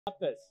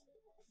This.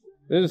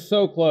 This is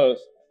so close.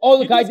 Oh,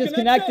 the guy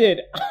disconnected.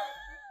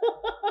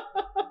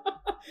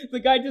 The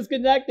guy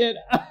disconnected.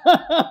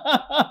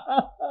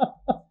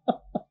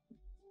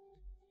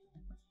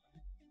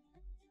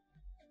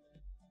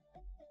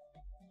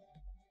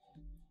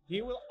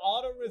 He will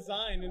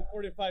auto-resign in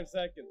 45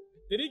 seconds.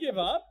 Did he give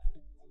up?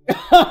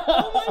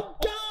 Oh my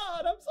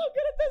god! I'm so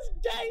good at this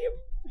game!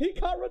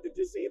 Hikaru, did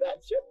you see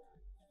that shit?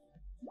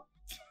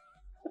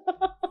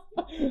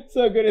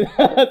 So good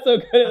at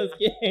this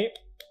game.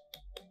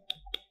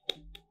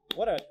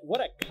 What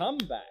a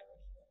comeback,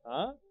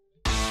 huh?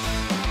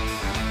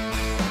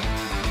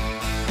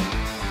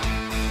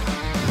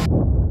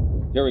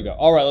 Here we go.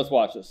 All right, let's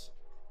watch this.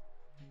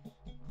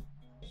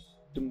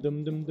 Dum,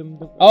 dum, dum, dum,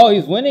 dum. Oh,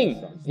 he's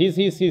winning.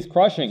 He's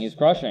crushing. He's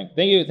crushing.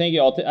 Thank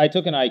you. I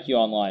took an IQ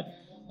online.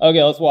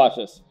 Okay, let's watch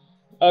this.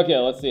 Okay,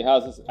 let's see.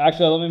 How's this?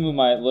 Actually, let me move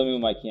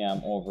my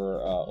cam over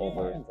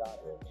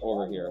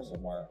here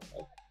somewhere.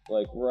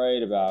 Like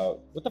right about.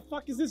 What the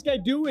fuck is this guy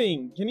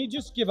doing? Can he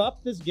just give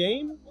up this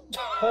game?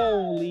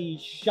 Holy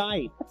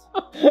shite.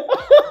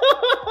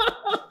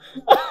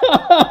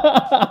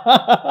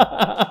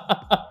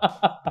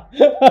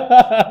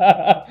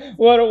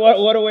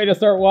 What a way to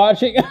start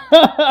watching.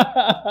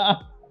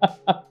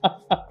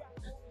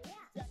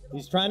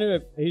 He's trying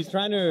to He's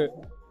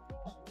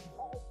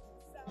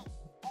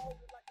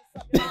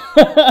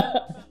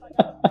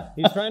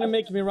trying to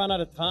make me run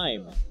out of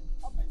time.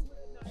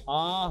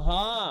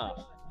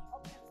 Aha.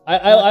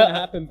 Not gonna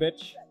happen,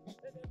 bitch.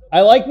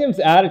 I like NymN's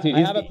attitude. I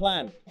have a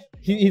plan.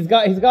 He's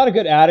got a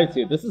good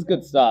attitude. This is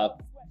good stuff.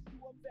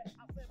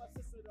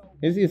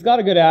 He's got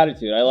a good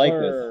attitude. I like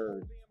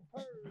this.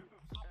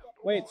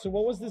 Wait, so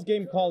what was this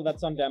game called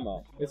that's on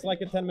demo? It's like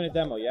a 10-minute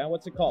demo, yeah?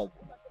 What's it called?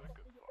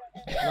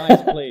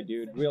 Nice play,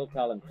 dude. Real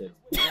talented.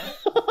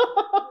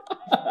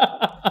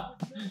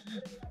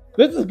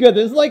 This is good.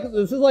 This is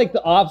like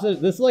the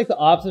opposite. This is like the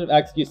opposite of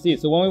XQC.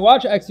 So when we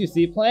watch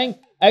XQC playing,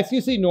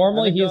 XQC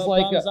normally he's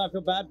like. I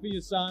feel bad for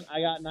you, son. I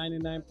got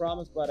 99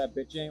 problems, but that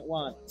bitch ain't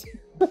one.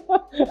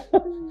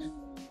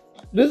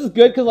 This is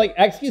good because like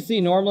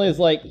XQC normally is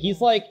like he's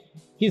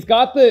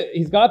got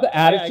the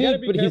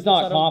attitude, but he's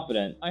not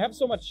confident. I have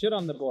so much shit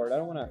on the board. I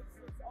don't want to.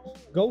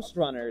 Ghost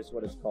Runner is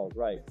what it's called,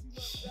 right?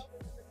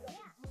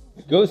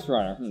 Ghost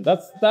Runner.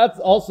 That's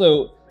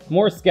also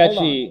more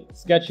sketchy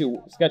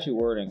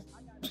wording.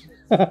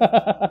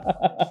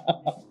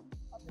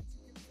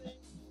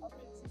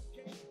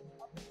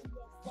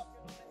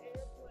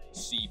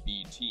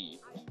 CBT.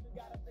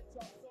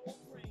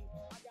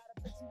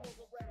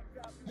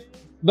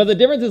 But the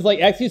difference is like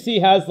XQC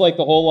has like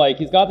the whole like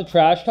he's got the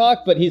trash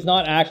talk, but he's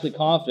not actually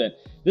confident.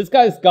 This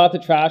guy's got the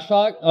trash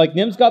talk. Like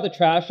NymN's got the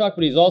trash talk,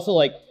 but he's also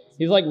like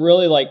he's like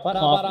really like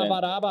confident.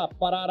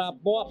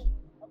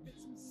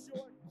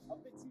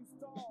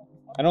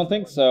 I don't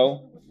think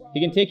so. He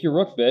can take your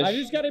rook, bish. I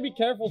just gotta be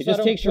careful. He so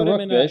just takes your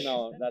rook, bish.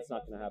 No, that's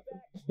not gonna happen.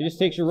 He just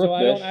takes your rook, so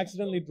bish. I don't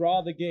accidentally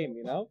draw the game,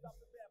 you know?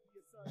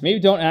 Maybe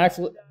don't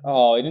accidentally.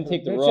 Oh, he didn't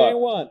take the rook.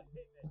 One.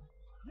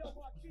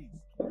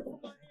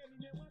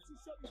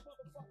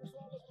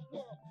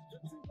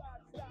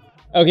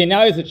 Okay,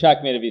 now he's a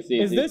checkmate if he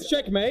sees. Is this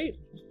checkmate?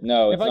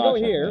 No, it's if not I go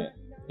checkmate. here,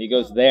 he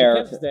goes there.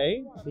 He can't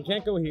stay. He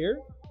can't go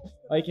here.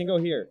 Oh, he can go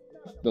here.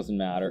 Doesn't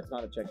matter. It's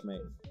not a checkmate.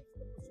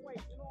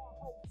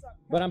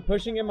 But I'm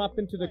pushing him up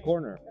into the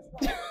corner.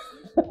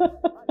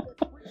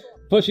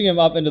 Pushing him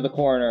up into the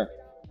corner.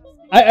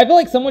 I feel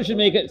like someone should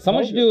make it.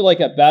 Someone should do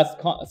like a best.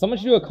 Someone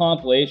should do a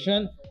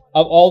compilation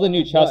of all the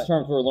new chess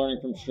terms we're learning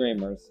from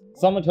streamers.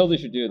 Someone totally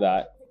should do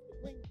that.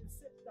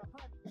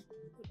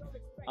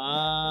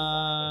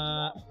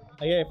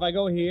 Okay, if I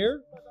go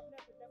here,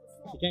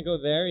 he can't go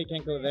there. He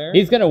can't go there.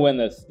 He's gonna win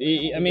this.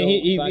 I mean,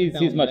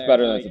 he's much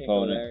better than his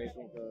opponent.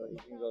 He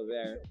can go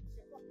there.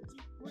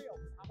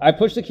 I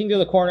push the king to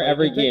the corner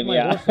every game.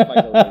 Yeah.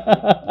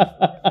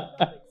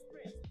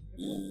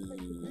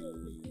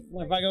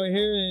 If I go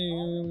here,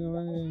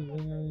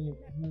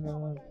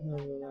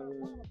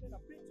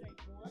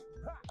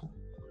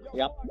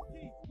 yep.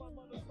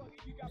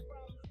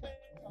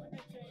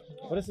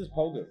 What is this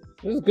pogo?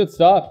 This is good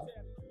stuff.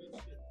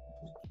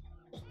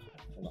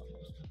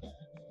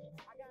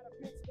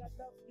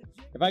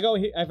 If I go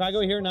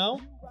here now,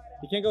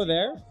 he can't go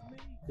there.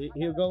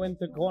 He'll go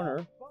into the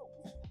corner.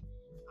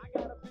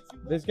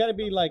 There's got to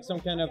be like some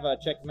kind of a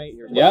checkmate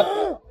here. Yep.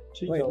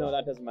 Wait, no,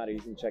 that doesn't matter.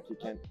 He's in check. He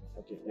can't.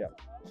 Okay, yeah.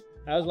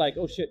 I was like,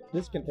 oh shit,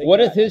 this can take.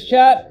 What is his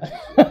chat?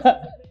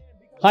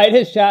 Hide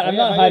his chat. I'm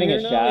not hiding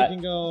his chat. He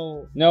can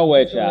go. No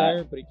way, chat.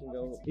 There, but he can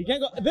go. He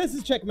can't go. This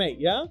is checkmate.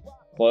 Yeah.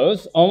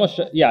 Close. Almost.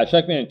 Yeah,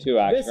 checkmate in 2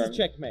 actually. This is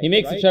checkmate. He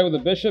makes right? a check with the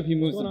bishop. He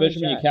moves the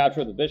bishop, and you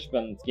capture the bishop,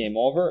 and it's game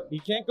over. He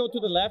can't go to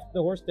the left.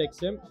 The horse takes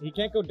him. He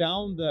can't go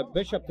down. The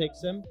bishop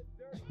takes him.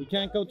 He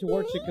can't go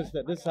towards it because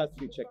this has to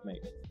be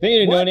checkmate. Thank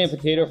you to No Name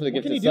Potato for the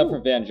gift of sub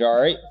from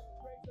Vanjari.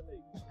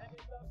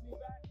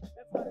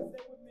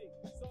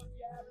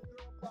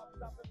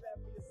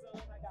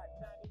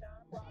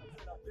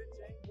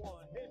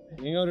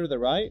 You can go to the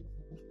right?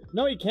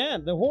 No, he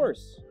can't. The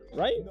horse,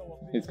 right?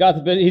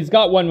 He's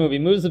got one move. He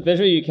moves the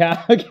bishop, you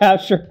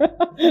capture.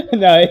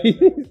 No,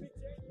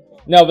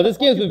 no, but this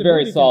game's been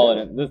very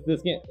solid.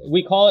 This game,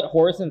 we call it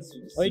horse in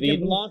Sweden. Oh, you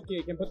can block it.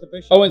 You can put the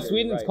bishop. Oh, in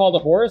Sweden it's called a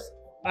horse.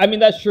 I mean,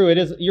 that's true. It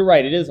is. You're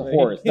right. It is a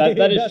horse.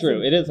 That is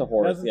true. It is a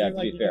horse. Yeah, to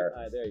be fair.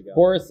 There you go.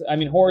 Horse. I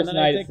mean, horse.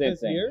 Knight, same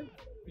thing. Here.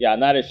 Yeah,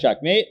 and that is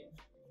checkmate.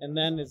 And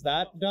then is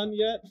that done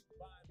yet?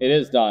 It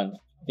is done.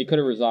 He could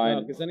have resigned.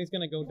 No, because then he's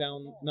gonna go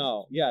down.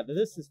 No, yeah,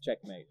 this is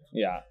checkmate.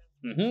 Yeah.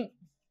 Mm-hmm.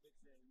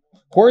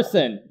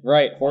 Horson,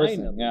 right? Horson.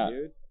 Finally, yeah.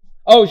 Dude.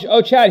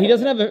 Oh, Chad. He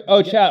doesn't have a.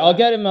 Oh, Chad. I'll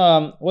get him.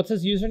 What's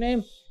his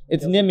username?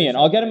 It's NymN.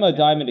 I'll get him a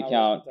diamond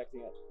account.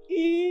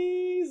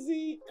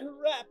 Easy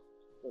crap.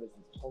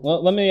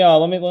 Well, let me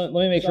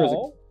make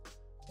sure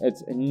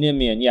it's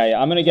NymN. Yeah.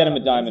 I'm gonna get him a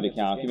diamond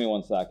account. Give me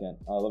 1 second.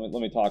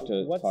 Let me talk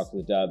to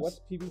the devs. What's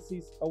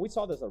PBC's? Oh, we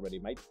saw this already,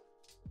 mate.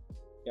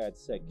 Yeah,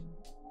 it's sick.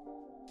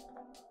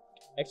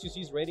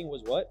 XQC's rating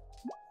was what?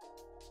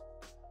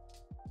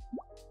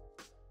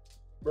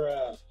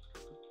 Bruh.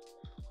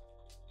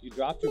 You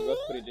dropped your book,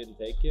 but he didn't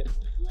take it.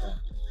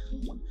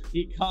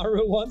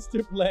 Hikaru wants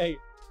to play.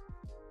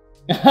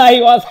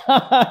 he wants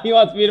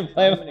me to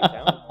play.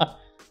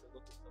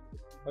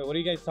 Wait, what are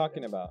you guys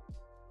talking about?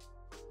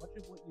 Much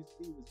of what you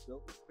see was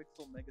built with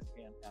Pixel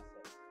Megascan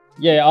assets.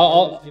 Yeah,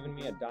 I'll giving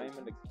me a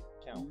diamond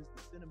account. Use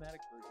the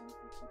cinematic version, which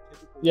you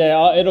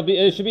typically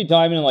it should be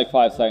diamond in like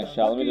 5 seconds,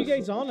 Chad. What are you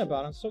guys on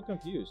about? I'm so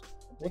confused.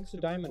 What's the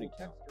diamond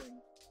account?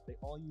 They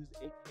all use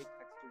 8K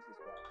textures as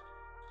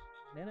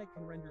well. Nanite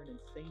can render an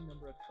insane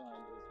number of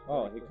triangles.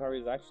 Oh, Hikaru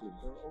is actually.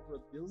 There are over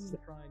 1 billion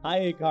triangles.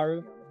 Hi,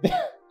 Hikaru.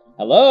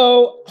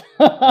 Hello.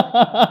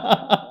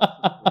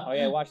 Oh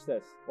yeah, watch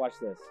this. Watch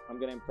this. I'm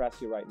gonna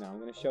impress you right now. I'm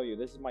gonna show you.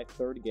 This is my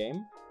 3rd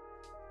game,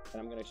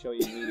 and I'm gonna show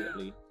you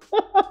immediately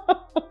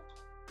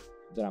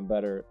that I'm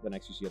better than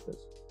XQC at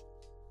this.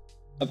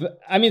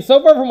 I mean,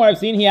 so far from what I've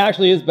seen, he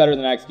actually is better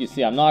than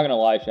XQC. I'm not gonna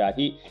lie, Chad.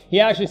 He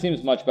actually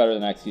seems much better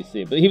than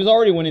XQC, but he was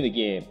already winning the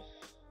game.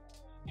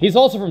 He's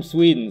also from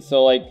Sweden,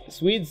 so like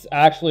Swedes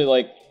actually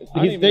like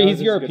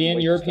he's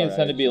European. Europeans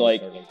tend to be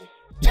like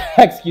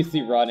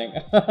XQC running.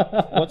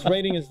 What's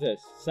rating is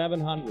this?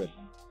 700.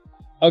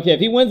 Okay,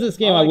 if he wins this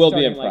game, I will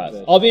be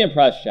impressed. I'll be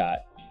impressed,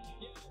 chat.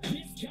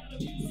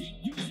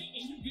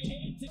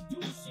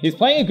 He's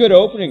playing a good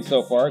opening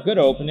so far. Good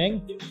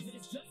opening.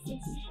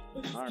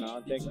 I don't know.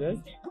 I'll take this.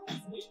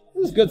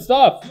 This is good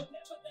stuff.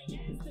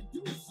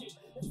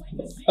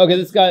 Okay,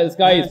 this guy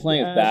he's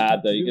playing is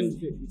bad though. You can.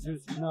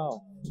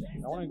 No.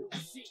 I want to.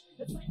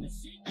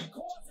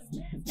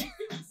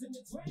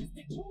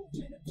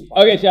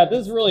 Okay, chat,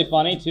 this is really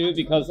funny too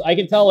because I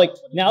can tell like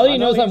now that he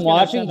knows I'm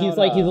watching, he's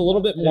like he's a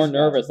little bit more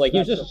nervous. Like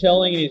he's just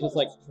chilling and he's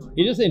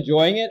just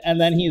enjoying it, and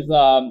then he's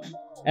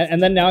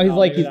and then now he's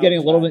getting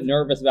a little bit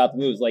nervous about the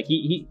moves. Like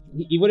he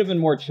would have been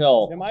more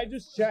chill. Am I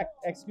just checked?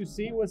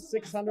 XQC was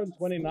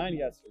 629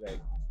 yesterday.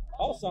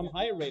 Also, I'm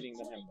higher rating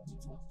than him.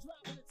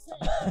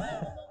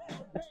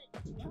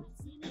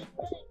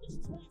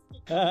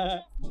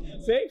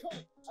 See?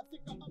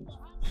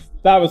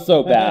 That was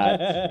so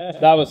bad.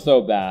 That was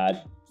so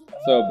bad.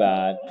 So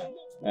bad.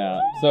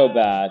 Yeah, so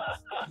bad.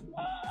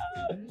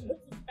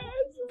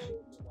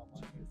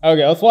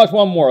 Okay, let's watch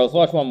one more. Let's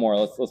watch one more.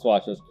 Let's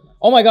watch this.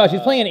 Oh my gosh,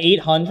 he's playing an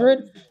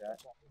 800?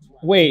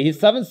 Wait, he's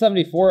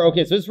 774.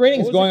 Okay, so his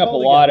rating's going up a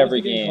lot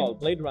every game.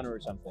 Blade Runner or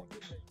something.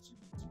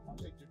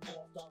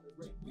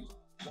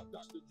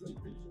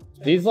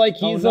 He's like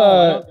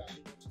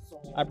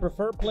I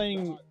prefer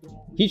playing.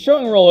 He's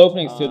showing real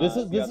openings too. This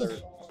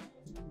is.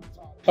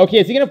 Okay,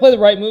 is he gonna play the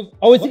right move?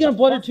 Oh, is he gonna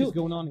blunder too? What's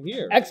going on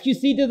here?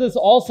 XQC did this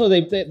also.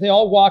 They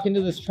all walk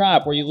into this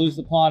trap where you lose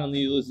the pawn and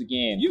then you lose the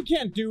game. You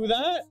can't do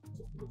that.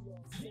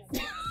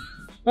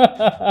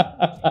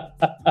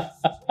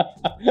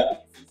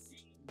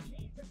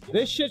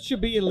 This shit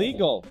should be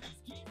illegal.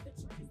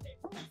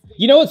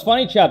 You know what's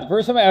funny, chat? The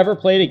first time I ever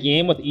played a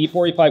game with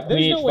E45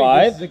 Queen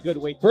H5. This is a good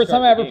way to first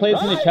time I ever played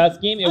this in a chess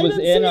game, it was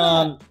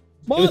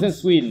in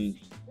Sweden.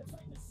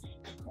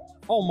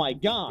 Oh my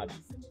god.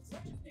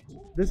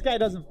 This guy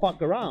doesn't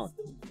fuck around.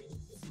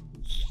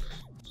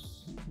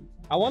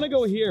 I want to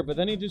go here, but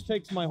then he just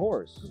takes my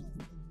horse.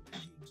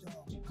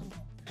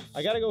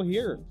 I gotta go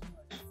here.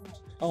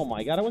 Oh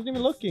my god, I wasn't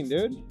even looking,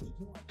 dude.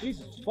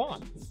 Jesus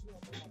fuck.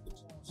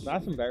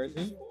 That's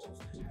embarrassing.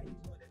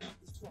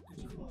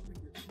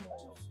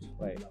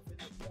 Wait.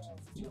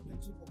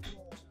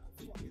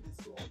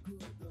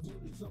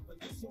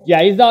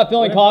 Yeah, he's not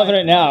feeling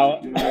confident now.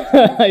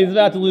 He's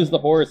about to lose the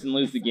horse and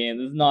lose the game.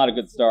 This is not a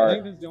good start. I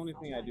think this is the only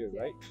thing I do,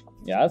 right?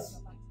 Yes.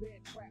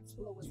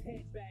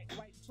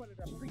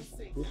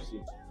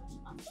 Oopsie.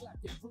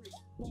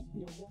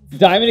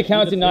 Diamond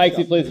account denied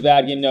because he plays a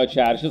bad game. No,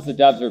 chat. It's just the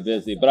devs are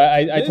busy. But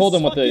I told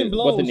him what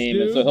the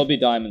name is, so he'll be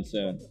diamond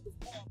soon.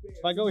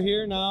 If I go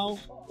here now,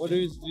 what do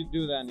you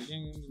do then?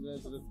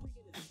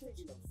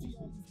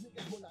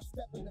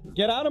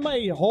 Get out of my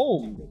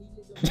home.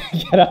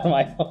 Get out of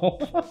my home.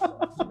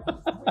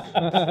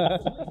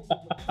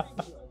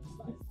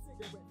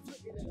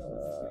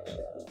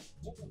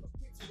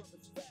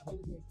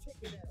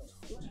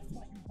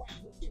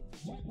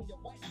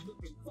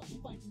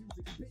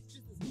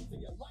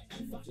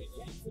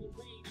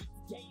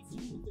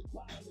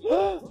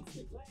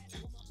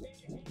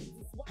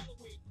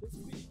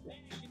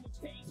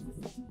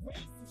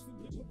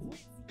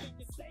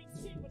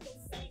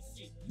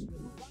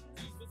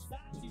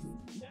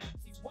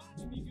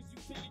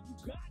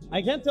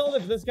 I can't tell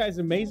if this guy's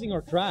amazing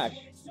or trash.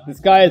 This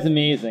guy is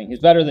amazing. He's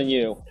better than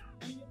you.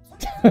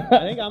 I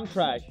think I'm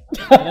trash.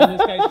 And then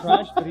this guy's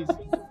trash, but he's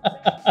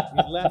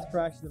less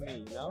trash than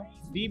me, you know?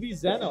 DB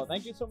Zeno,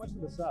 thank you so much for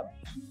the sub.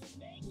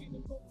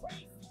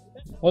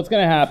 What's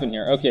gonna happen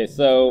here? Okay,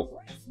 so,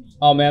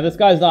 oh man, this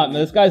guy's not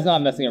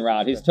messing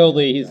around. He's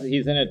totally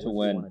he's in it to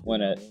win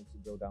it.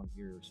 Go down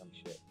here or some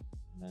shit.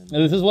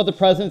 This is what the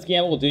President's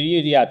Gambit will do to you.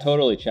 Yeah,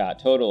 totally, chat,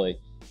 totally.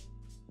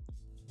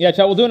 Yeah,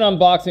 chat. We'll do an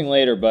unboxing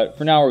later, but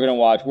for now we're gonna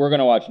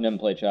watch Nym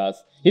play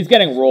chess. He's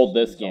getting rolled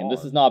this game.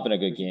 This has not been a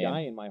good game.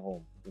 Guy in my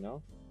home, you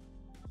know.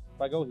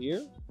 If I go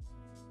here,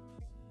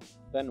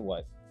 then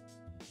what?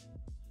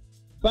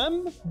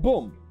 Bam,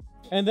 boom,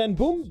 and then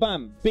boom,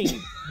 bam, bing,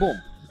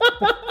 boom.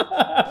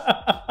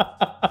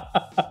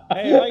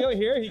 Hey, if I go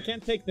here, he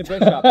can't take the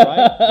bishop,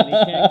 right? And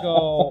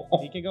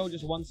he can go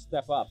just one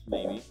step up,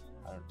 maybe.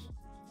 I don't know.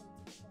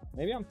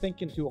 Maybe I'm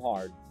thinking too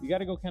hard. You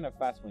gotta go kind of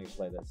fast when you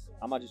play this.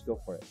 I'm gonna just go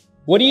for it.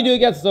 What do you do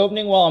against this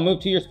opening? Well, on move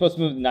 2, you're supposed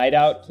to move the knight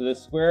out to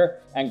this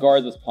square and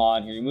guard this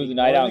pawn here. You move the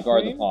knight out and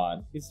guard the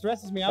pawn. It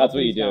stresses me out. That's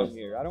what you do. Down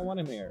here. I don't want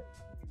him here.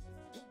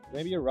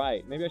 Maybe you're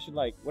right. Maybe I should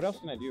like. What else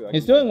can I do?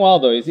 He's doing well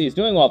though. He's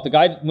doing well. If the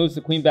guy moves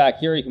the queen back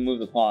here, he can move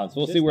the pawn. So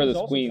we'll see where he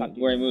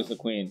moves the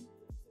queen.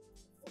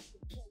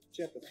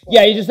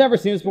 Yeah, you just never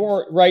seen this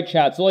before, right,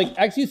 chat? So like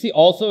XUC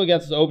also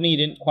against his opening, he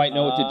didn't quite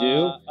know what to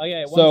do. Oh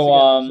yeah. So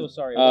I'm so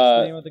sorry.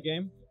 What's the name of the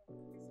game?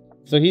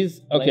 So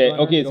he's okay.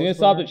 Okay, he's gonna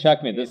stop the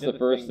checkmate. This is the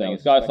first thing.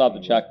 He's got to stop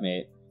the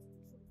checkmate.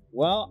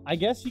 Well, I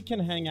guess he can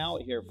hang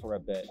out here for a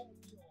bit.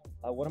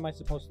 What am I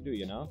supposed to do?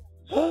 You know?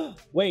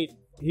 Wait,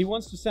 he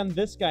wants to send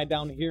this guy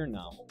down here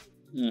now.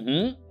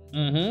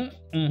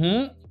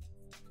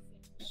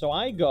 So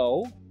I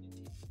go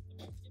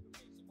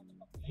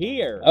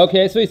here.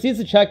 Okay, so he sees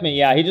the checkmate.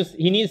 Yeah, he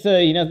needs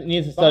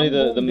to study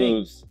the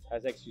moves,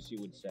 as XUC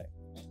would say.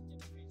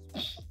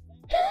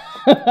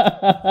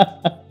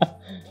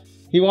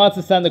 He wants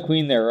to send the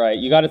queen there, right?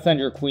 You got to send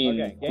your queen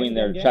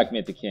there to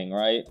checkmate the king,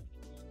 right?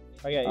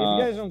 Okay, if you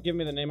guys don't give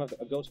me the name of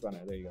a Ghost Runner,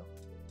 there you go.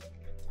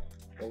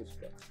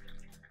 Ghost Runner.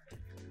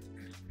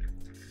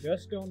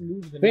 Just don't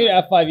move the Thank you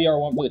to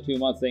F5ER1 for the 2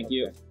 months. Thank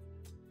you.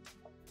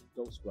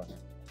 Ghost Runner.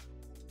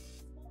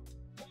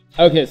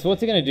 Okay, so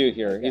what's he gonna do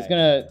here? Okay. He's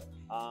gonna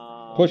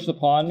push the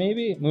pawn,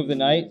 maybe move the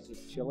knight. He's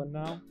just chilling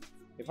now.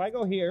 If I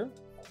go here,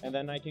 and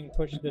then I can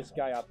push this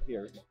guy up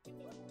here.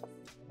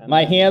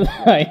 My hands.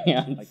 I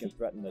can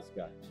threaten this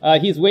guy.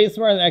 He's way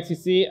smarter than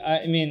XCC.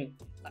 I mean,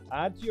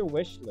 add to your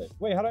wish list.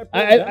 Wait, how do I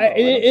play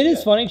it? It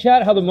is funny,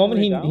 chat, how the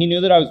moment he knew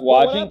that I was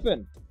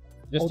watching,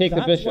 just take the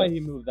bishop. That's why he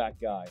moved that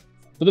guy.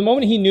 But the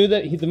moment he knew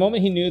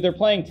they're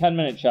playing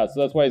 10-minute chess, so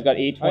that's why he's got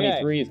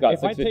 823. He's got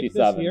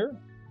 657. Here,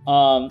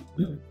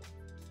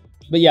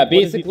 but yeah,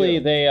 basically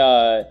they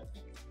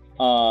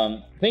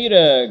thank you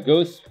to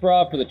Ghost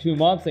Bra for the 2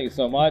 months. Thank you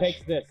so much. He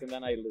takes this and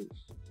then I lose.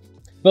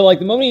 But like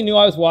the moment he knew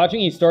I was watching,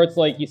 he starts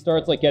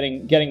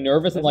getting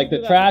nervous, and like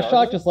the trash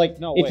talk just like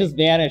just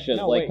vanishes,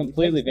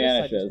 completely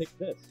vanishes. I just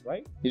take this,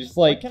 right? He's just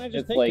like, can I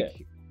just it's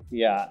like,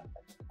 yeah.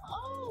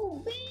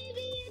 Oh,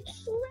 baby,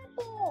 it's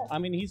triple. I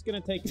mean, he's gonna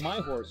take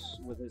my horse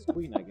with his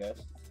queen, I guess.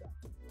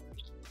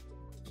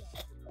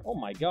 Oh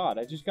my god,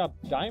 I just got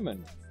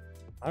diamond.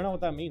 I don't know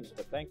what that means,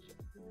 but thank you.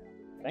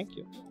 Thank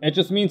you. It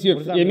just means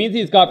means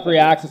he's got free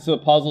access to the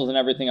puzzles and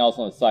everything else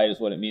on the site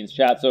is what it means,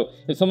 chat. So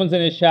if someone's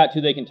in his chat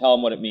too, they can tell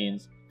him what it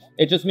means.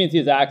 It just means he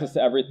has access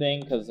to everything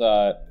because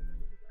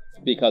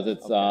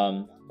it's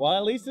well,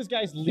 at least this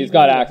guy's he's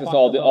got access to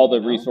all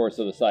the resources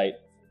of the site.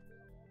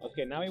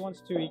 Okay, now he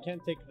wants to. He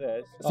can't take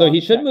this. So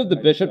he should move the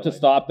bishop to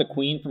stop the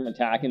queen from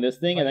attacking this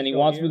thing, and then he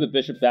wants to move the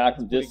bishop back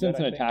from distance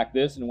and attack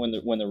this and win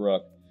the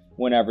rook,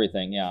 win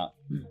everything. Yeah.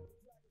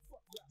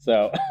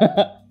 So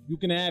you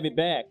can have it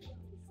back.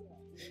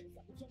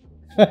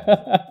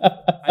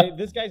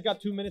 This guy's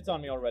got 2 minutes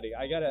on me already.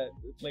 I gotta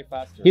play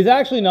faster. He's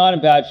actually not in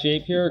bad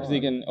shape here because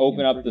he can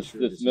open up this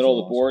middle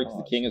of the board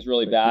because the king is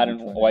really bad and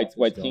white's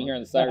king here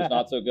in the center is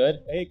not so good.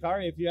 Hey,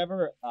 Kari, if you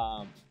ever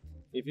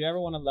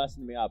want to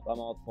lessen me up, I'm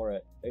all for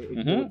it. It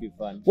would be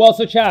fun. Well,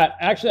 so chat,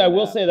 actually, I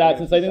will say that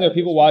since I think there are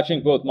people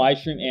watching both my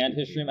stream and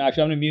his stream.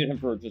 Actually, I'm gonna mute him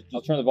for just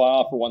turn the volume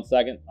off for 1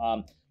 second.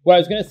 What I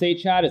was gonna say,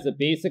 chat, is that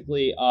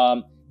basically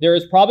there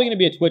is probably going to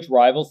be a Twitch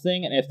Rivals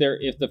thing, and if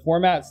the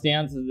format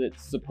stands as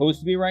it's supposed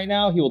to be right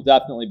now, he will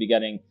definitely be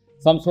getting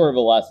some sort of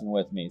a lesson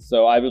with me.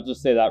 So I will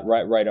just say that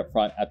right up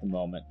front at the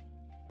moment.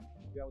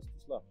 That was too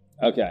slow.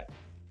 Okay.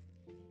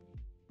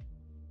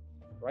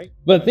 Right.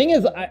 But the thing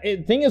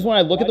is, when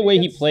I look at the way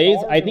he plays,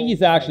 I think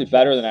he's actually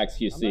better than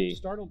XQC. I'm not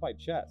startled by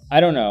chess. I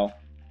don't know.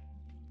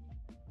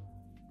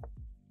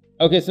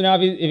 Okay, so now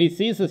if he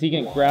sees this, he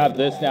can grab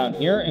this down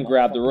here and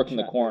grab the rook in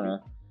the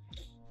corner.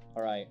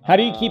 All right. How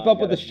do you keep up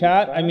with this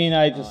chat? I mean,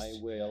 I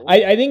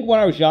think when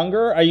I was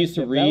younger, I used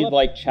to read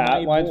like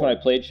chat lines when I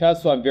played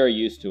chess, so I'm very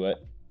used to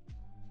it.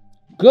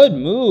 Good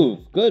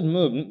move. Good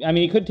move. I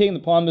mean, he could take the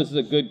pawn. This is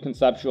a good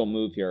conceptual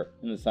move here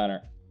in the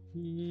center.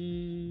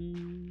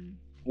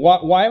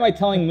 Why am I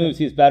telling moves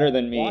he's better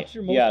than me? Watch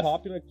your most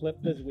popular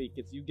clip this week.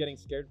 It's you getting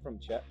scared from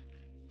chess.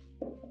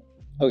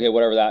 Okay,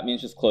 whatever that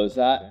means, just close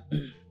that.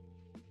 Okay.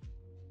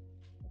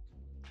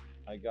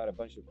 I got a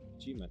bunch of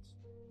achievements.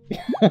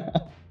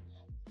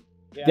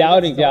 Yeah,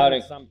 Doubting.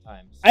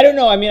 Sometimes. I don't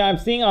know. I mean, I'm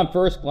seeing on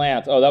first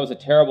glance. Oh, that was a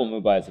terrible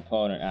move by his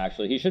opponent,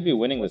 actually. He should be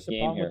winning What's this the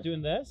game problem here. with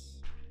doing this?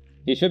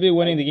 He should be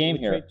winning the game We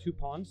here. trade 2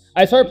 pawns.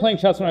 I started playing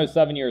chess when I was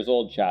 7 years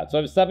old, chat. So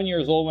I was 7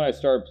 years old when I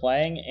started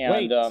playing, and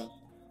Wait. oh.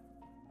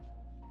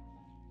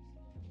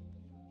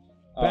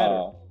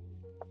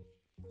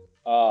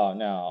 Oh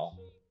no.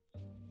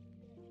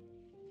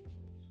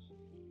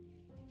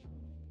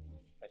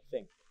 I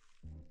think.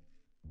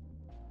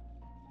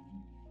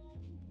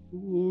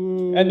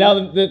 And now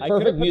the I perfect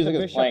could've put music the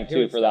is bishop playing here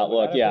too for that instead.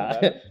 Would look. that have Yeah,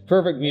 been better?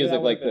 perfect Maybe music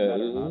that like would've the.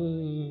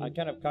 been better, I'm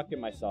kind of cucking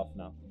myself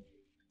now.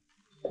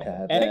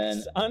 Then,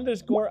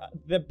 X_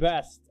 the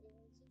best.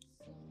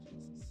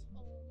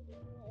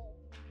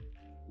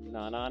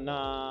 Na na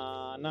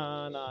na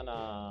na na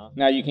na.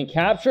 now you can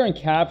capture and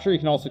capture. You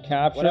can also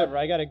capture. Whatever.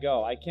 I gotta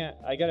go. I can't.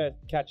 I gotta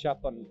catch up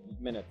on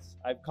minutes.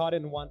 I've caught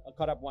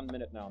up 1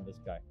 minute now on this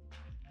guy.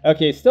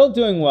 Okay, still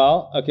doing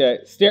well. Okay,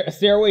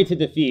 stairway to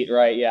defeat.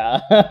 Right? Yeah.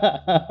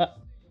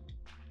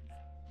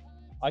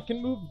 I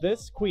can move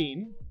this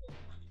queen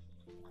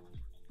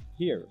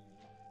here.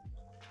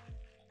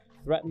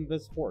 Threaten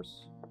this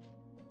horse.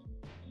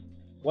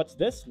 What's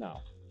this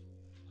now?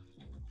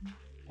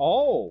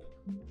 Oh.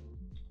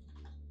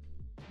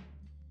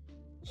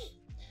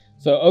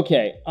 So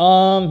okay,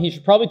 he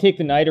should probably take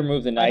the knight or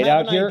move the knight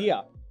out here.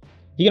 Idea.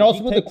 He can also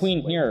He put the takes-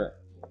 queen wait. here.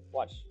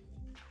 Watch.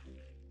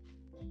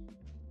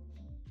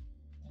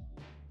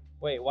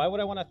 Wait, why would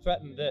I want to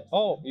threaten this?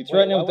 Oh, You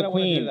threaten it why with the would I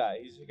wanna queen. do that?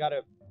 He's got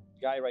a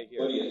guy right here.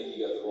 What do you think?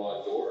 You got the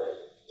wrong door.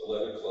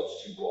 11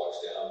 clubs, 2 blocks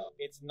down.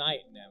 It's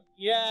night now.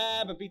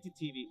 Yeah, but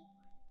BTTV.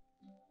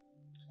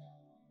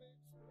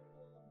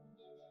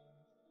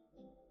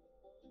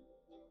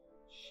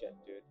 Shit,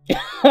 dude.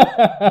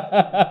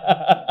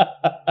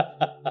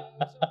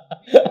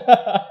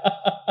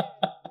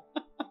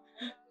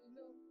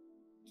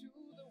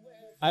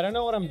 I don't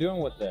know what I'm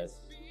doing with this.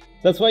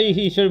 That's why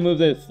he should have moved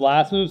this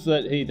last move so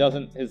that he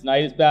doesn't. His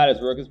knight is bad,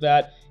 his rook is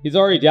bad. He's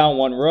already down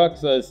 1 rook,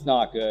 so it's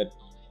not good.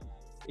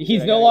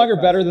 He's I no gotta longer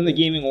go better fast. than the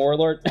gaming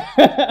warlord.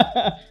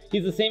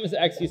 He's the same as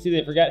XQC.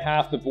 They forget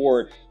half the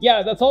board.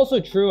 Yeah, that's also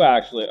true,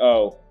 actually.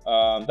 Oh,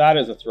 that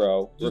is a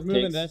throw. Just Rook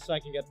moving takes- this so I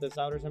can get this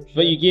out or some shit.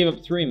 But you gave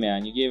up 3,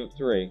 man. You gave up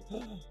 3.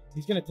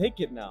 He's gonna take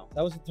it now.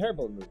 That was a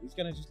terrible move. He's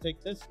gonna just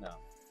take this now.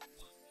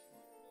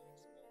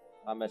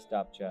 I messed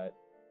up, chat.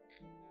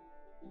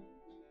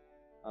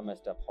 I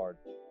messed up hard.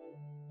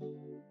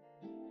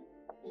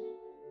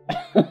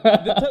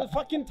 The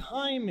fucking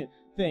time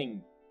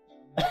thing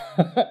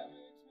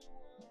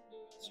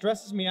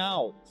stresses me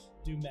out.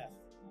 Do meth.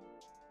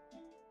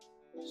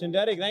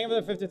 Synthetic, thank you for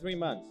the 53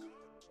 months.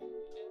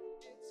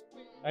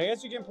 I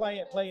guess you can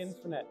play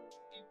Infinite.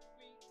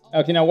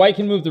 Okay, now white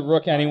can move the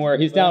rook anywhere.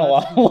 He's down a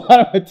Well, lot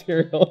of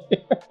material here.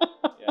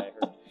 Yeah, I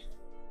heard.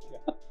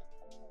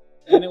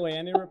 Yeah. Anyway,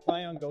 any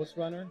reply on Ghost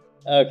Runner?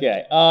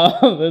 Okay,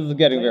 this is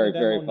getting Play very, the demo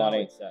very now,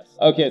 funny. it says.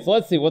 Okay, so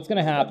let's see what's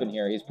going to happen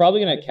here. He's probably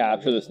going to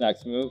capture this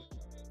next move.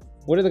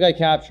 What did the guy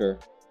capture?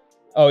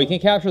 Oh, he can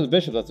capture the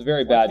bishop. That's a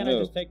very Why bad can't I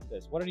move. just take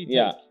this? What did he take?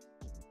 Yeah.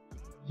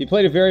 He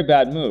played a very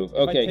bad move. If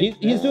I Okay, take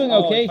he's this- doing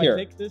oh, okay if here. I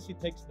take this, he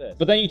takes this.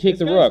 But then you take This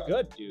the guy's rook.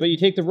 good, dude. But you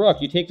take the rook.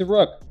 You take the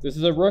rook. This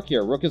is a rook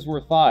here. Rook is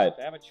worth 5.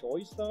 Do I have a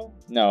choice, though?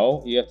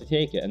 No, you have to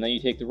take it, and then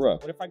you take the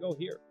rook. What if I go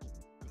here?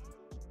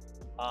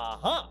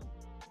 Aha!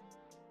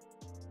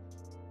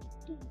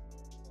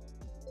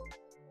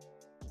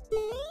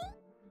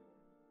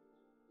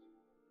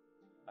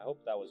 I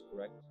hope that was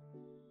correct.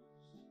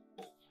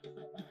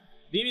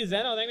 DB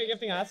Zeno, thank you for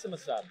gifting Asim a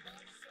sub.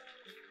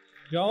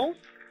 Joe?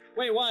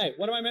 Wait, why?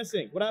 What am I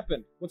missing? What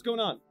happened? What's going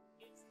on?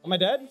 Am I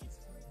dead?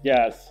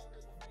 Yes.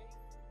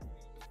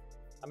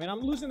 I mean, I'm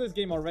losing this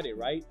game already,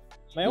 right?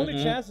 My only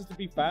chance is to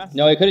be fast.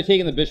 No, he could have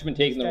taken the bishop and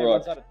taken This the guy rook.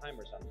 runs out of time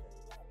or something.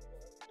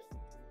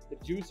 The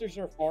juicers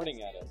are farting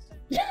at us.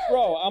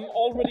 Bro, I'm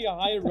already a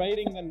higher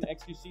rating than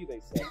XQC, they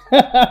say.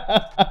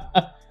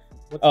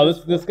 What's Oh,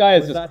 this guy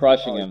is What's just that?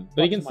 crushing Oh, him. it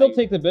But he fucks can still my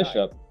take the guy.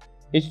 bishop.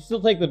 He should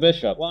still take the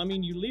bishop. Well, I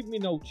mean, you leave me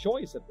no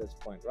choice at this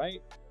point, right?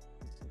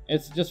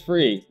 It's just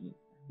free.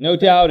 No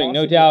doubting,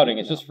 no Possibly doubting. do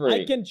It's now. just free.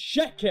 I can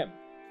check him.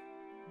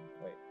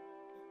 Wait.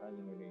 How's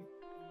it moving?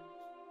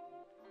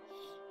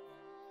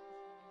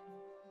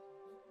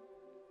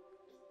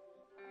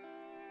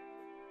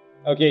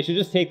 Okay, he should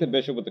just take the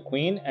bishop with the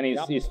queen, and he's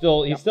Yep.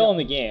 still Yep, in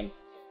the game.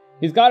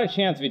 He's got a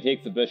chance if he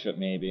takes the bishop,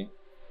 maybe.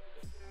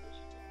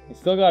 He's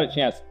still got a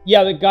chance.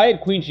 Yeah, the guy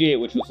had queen g8,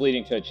 which was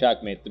leading to a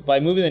checkmate. By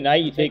moving the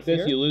knight, you take Takes this,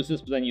 here? you lose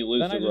this, but then you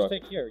lose Then the I just rook.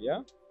 take here,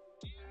 yeah?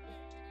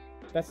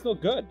 That's still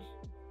good.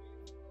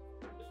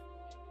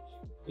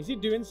 Is he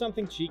doing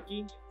something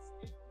cheeky?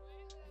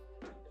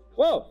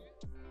 Whoa!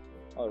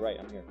 Oh, right,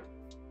 I'm here.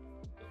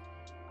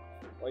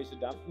 Why you sit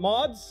down?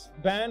 Mods,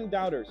 ban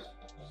doubters.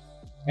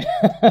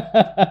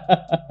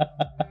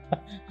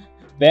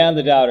 Ban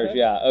the doubters, Okay.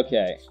 yeah,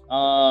 okay.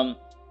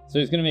 So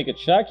he's gonna make a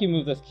check, you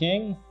move this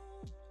king.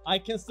 I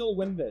can still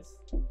win this.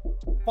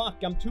 Fuck,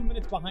 I'm 2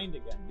 minutes behind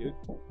again, dude.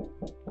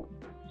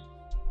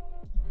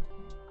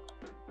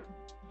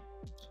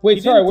 Wait,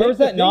 He sorry, didn't where take was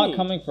the that knock thingy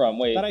coming from?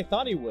 Wait, that I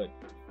thought he would.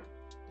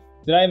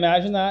 did I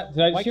imagine that?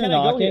 Did I just Why hear can't I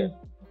go knocking? here?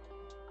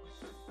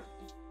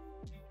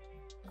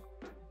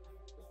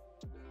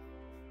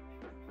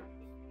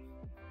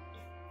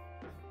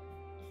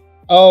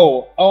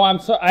 Oh, I'm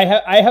sorry.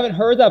 I haven't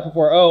heard that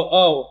before.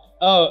 Oh.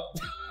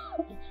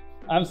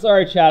 I'm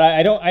sorry, chat.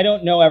 I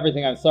don't know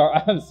everything. I'm sorry.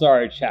 I'm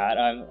sorry, chat.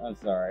 I'm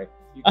sorry.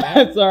 You I'm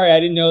can? sorry. I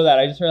didn't know that.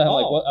 I just heard that. I'm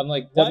like, Oh. what? I'm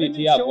like, Why didn't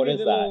it WTF? show What me is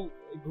the that? little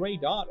gray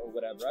dot or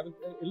whatever?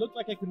 It looked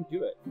like I couldn't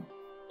do it.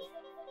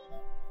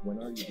 When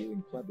are you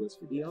doing Pleblis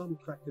for the arm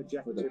cracker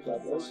jack for the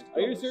Pleblis?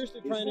 Are you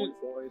seriously trying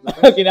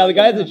to? Okay, now the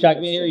guy has a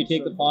checkmate here. You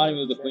take the pawn and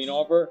move the queen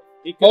over.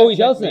 He Oh, could've he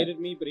doesn't. checkmated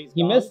me, but he's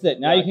He gone. missed it.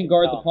 Now Yeah, you I can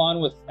guard the tell. pawn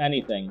with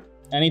anything.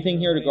 Anything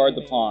here to guard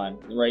the pawn.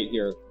 Right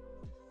here.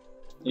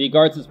 If he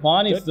guards his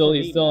pawn, he's Good still for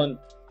he's me, still man.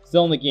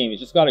 in the game. He's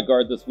just got to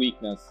guard this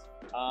weakness.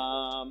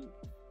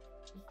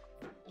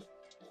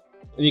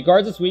 If he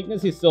guards this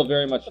weakness, he's still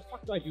very much What the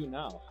fuck do I do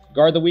now?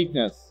 guard the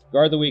weakness.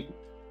 Guard the weakness.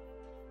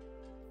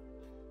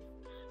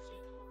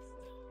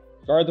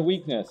 Guard the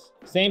weakness.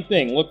 Same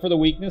thing. Look for the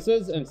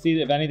weaknesses and see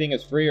if anything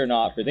is free or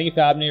not free. Thank you,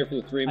 Fabinator, for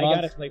the 3 I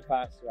months. gotta play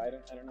faster. I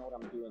don't know what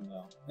I'm doing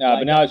though. Yeah, Like,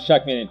 but now it's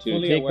checkmate in 2.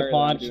 fully Take aware the that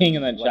I'm pawn, doing king,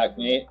 and then whatever.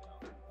 checkmate.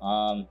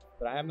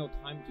 But I have no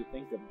time to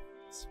think of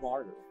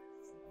smarter.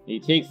 He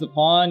takes the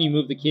pawn, you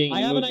move the king, I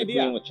you have move an the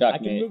idea. queen with I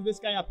checkmate. can move this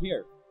guy up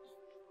here.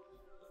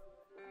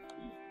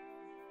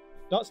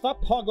 Don't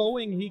stop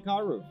poggoing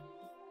Hikaru.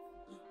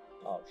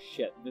 Oh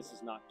shit, this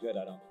is not good.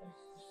 I don't think.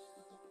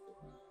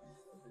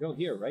 Go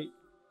here, right?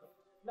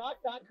 Knock,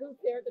 knock, who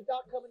cares? The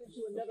dog coming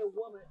into another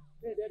woman.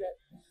 They did it.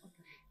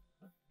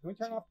 Can we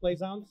turn off play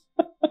sounds?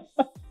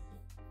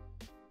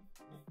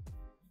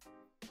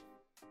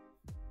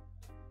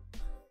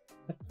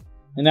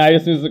 And now he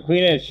just moves the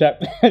queen and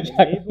checkmate.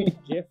 Enable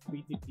GIF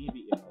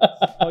BTTV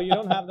emotes. Oh, you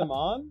don't have them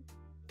on?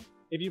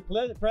 If you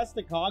press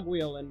the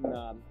cogwheel in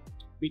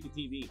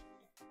BTTV,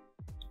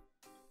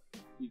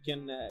 you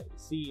can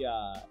see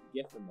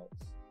GIF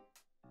emotes.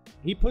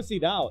 He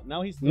pussied out.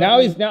 Now he's He my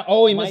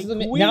misses him.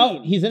 Now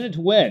queen. he's in it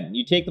to win.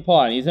 You take the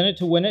pawn. He's in it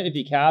to win it if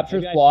he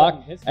captures, Maybe I block,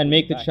 threaten his and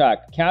make the queen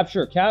check.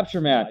 Capture,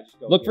 man. I just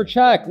go Look for here.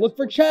 check. Look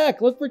for check.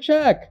 Look for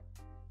check.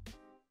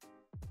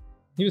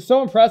 He was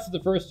so impressed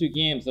with the first 2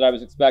 games that I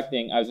was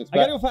expecting. I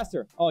gotta go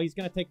faster. Oh, he's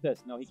gonna take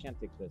this. No, he can't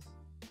take this.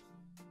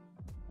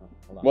 Oh,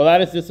 hold on. Well, that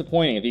is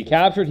disappointing. If he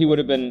captured, he would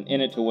have been in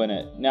it to win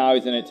it. Now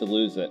he's in it to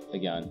lose it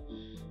again.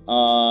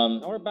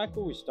 Now we're back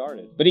where we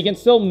started. But he can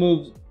still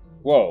move.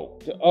 Whoa.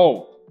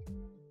 Oh.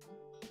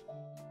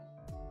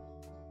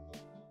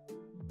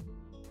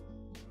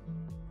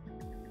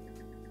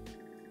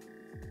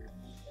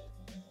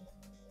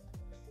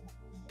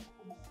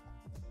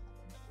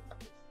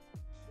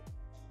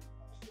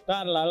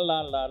 La, la,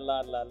 la, la,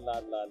 la, la, la,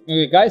 la.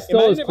 Okay, guy still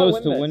Imagine is if I close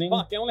win to this. winning.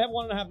 Fuck, I only have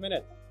 1.5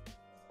 minutes.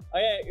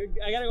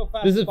 I gotta go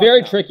fast. This is as fuck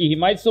very now. tricky. He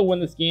might still win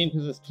this game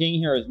because this king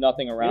here has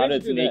nothing around I it.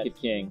 It's a should do naked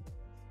this. king.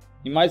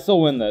 He might still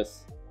win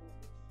this.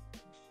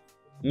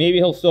 Maybe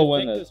he'll still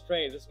win Take this. this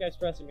trade. This guy's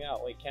stressing me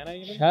out. Wait, can I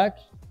even? Check.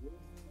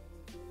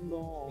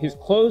 No. He's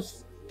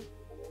close.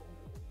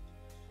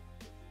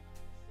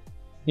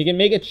 He can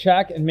make a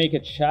check and make a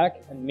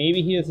check, and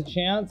maybe he has a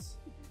chance.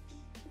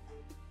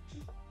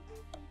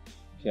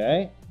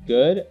 Okay,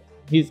 good.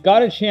 He's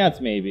got a chance,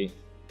 maybe.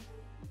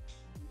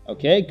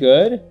 Okay,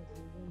 good.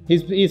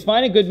 He's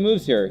finding good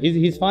moves here.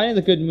 He's finding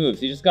the good moves.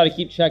 He just got to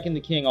keep checking the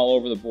king all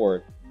over the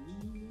board.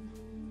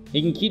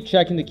 He can keep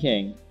checking the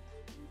king.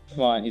 Come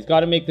on, he's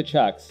got to make the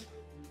checks.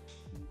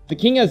 The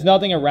king has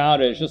nothing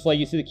around it. It's just like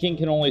you see, the king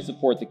can only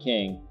support the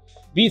king.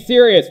 Be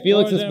serious.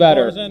 Felix is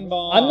better. I'm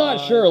not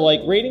sure.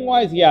 Like rating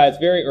wise, yeah, it's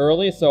very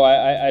early, so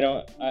I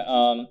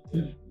don't.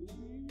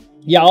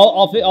 Yeah,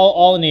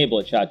 I'll enable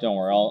it, chat. Don't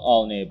worry,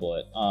 I'll enable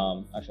it.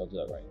 Actually, I'll do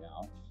that right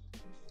now.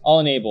 I'll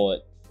enable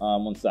it.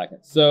 1 second.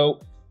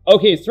 So,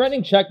 okay,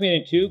 threatening checkmate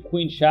in 2,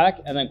 queen check,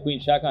 and then queen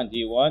check on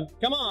d1.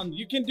 Come on,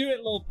 you can do it,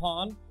 little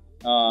pawn.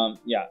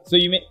 Yeah. So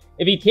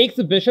if he takes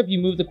the bishop, you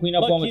move the queen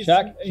up Look, 1 with he's-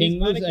 check. he's King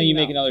moves, and you panicking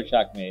make now. another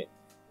checkmate.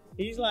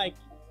 He's like,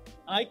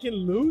 I can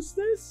lose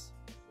this.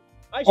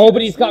 Oh,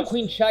 but he's got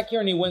queen check here,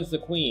 and he wins the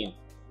queen.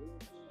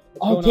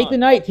 Oh, take the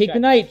knight, take the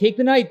knight, take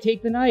the knight,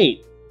 take the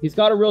knight. He's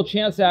got a real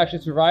chance to actually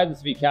survive this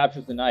if he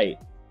captures the knight.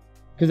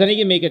 Because then he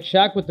can make a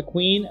check with the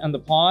queen and the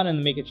pawn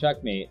and make a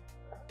checkmate.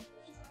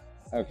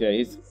 Okay,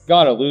 he's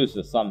got to lose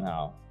this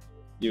somehow,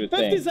 you would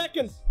 50 think.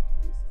 seconds.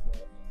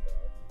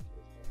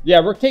 Yeah,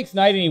 rook takes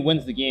knight and he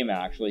wins the game,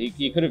 actually.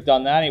 He could have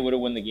done that and he would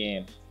have won the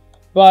game.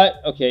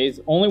 But, okay, it's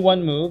only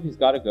 1 move. He's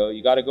got to go.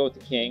 You got to go with the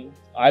king.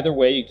 Either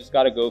way, you just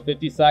got to go.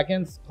 50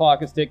 seconds.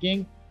 Clock is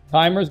ticking.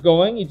 Timer's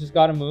going. You just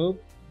got to move.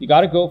 You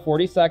got to go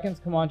 40 seconds.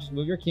 Come on, just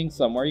move your king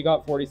somewhere. You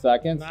got 40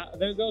 seconds. Nah,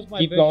 there goes my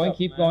Keep bishop, going,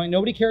 keep man. going.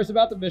 Nobody cares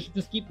about the bishop.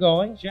 Just keep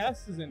going.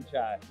 Jess is in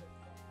chat.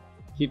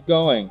 Keep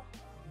going.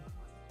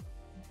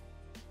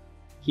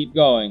 Keep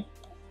going.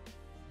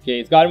 Okay,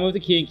 he's got to move the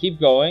king. Keep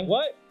going.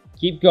 What?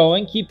 Keep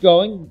going, keep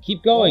going, keep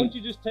Why going. don't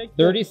you just take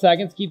 30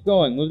 seconds, keep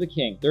going. Move the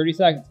king. 30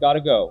 seconds, got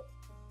to go.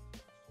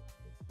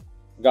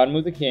 Got to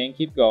move the king.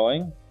 Keep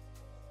going.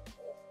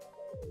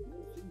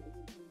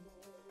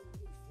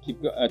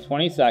 Keep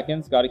 20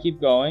 seconds. Got to keep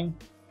going.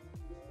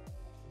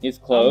 He's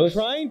close.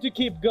 I'm trying to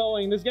keep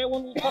going. This guy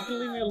won't fucking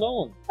leave me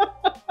alone.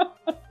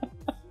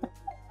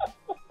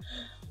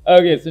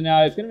 Okay, so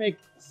now he's gonna make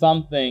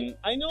something.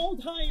 I know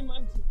time.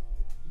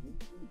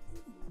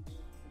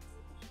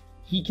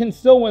 He can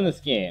still win this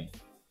game.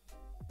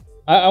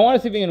 I want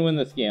to see if he can win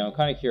this game. I'm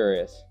kind of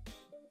curious.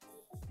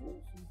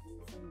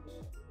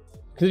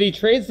 Because if he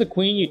trades the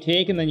queen, you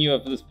take, and then you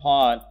have this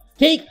pawn.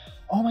 Take!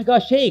 Oh my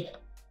gosh, take!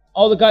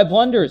 Oh, the guy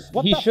blunders.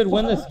 He should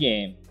win this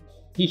game.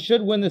 He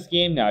should win this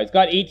game now. He's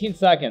got 18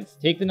 seconds.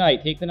 Take the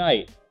knight. Take the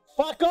knight.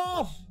 Fuck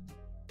off!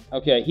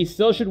 Okay, he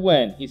still should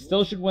win. He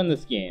still should win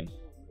this game.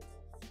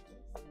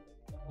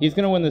 He's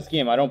going to win this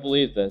game. I don't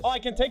believe this. Oh, I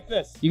can take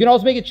this. You can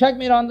also make a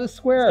checkmate on this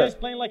square. This guy's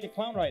playing like a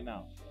clown right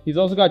now. He's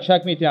also got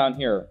checkmate down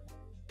here.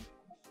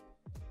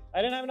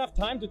 I didn't have enough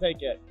time to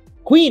take it.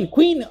 Queen,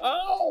 queen.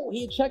 Oh,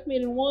 he had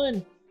checkmate and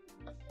won.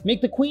 Make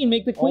the queen,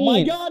 make the queen. Oh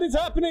my god, it's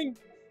happening.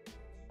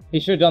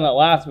 He should have done that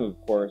last move,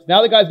 of course.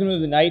 Now the guy's going to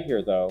move the knight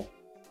here, though.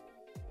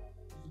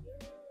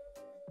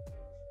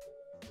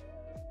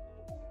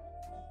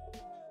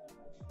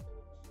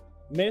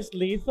 Missed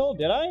lethal,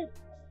 did I?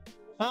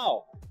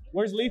 How?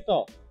 Where's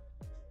lethal?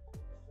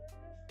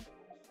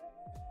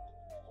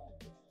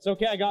 It's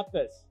okay, I got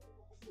this.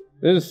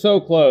 This is so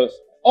close.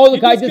 Oh, the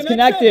guy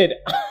disconnected. disconnected.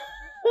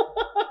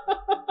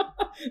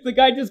 The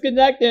guy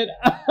disconnected.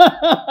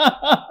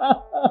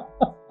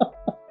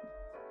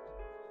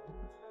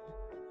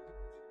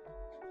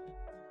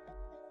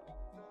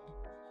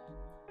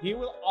 He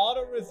will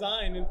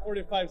auto-resign in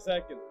 45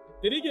 seconds.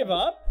 Did he give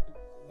up?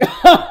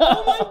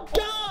 Oh my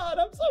god,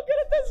 I'm so good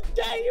at this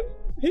game!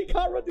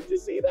 Hikaru, did you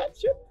see that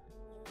shit?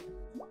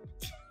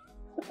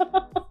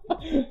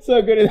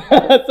 So good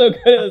at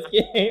this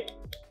game.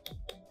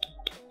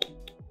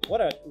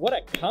 What a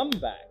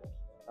comeback,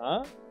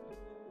 huh?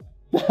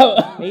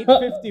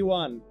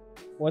 851.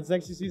 What's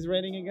XQC's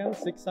rating again?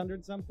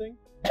 600 something?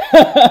 8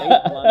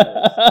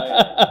 blunders.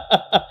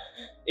 Okay.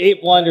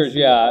 8 blunders,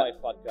 yeah. How I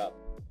fuck up.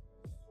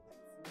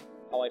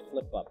 How I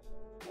flip up.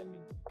 I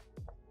mean,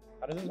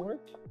 how does it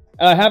work?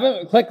 Have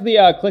him click the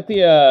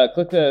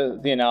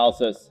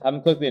analysis. Have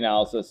him click the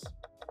analysis.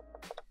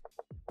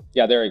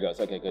 Yeah, there he goes.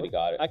 Okay, good, he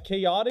got it. A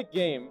chaotic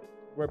game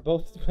where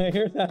both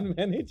players had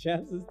many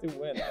chances to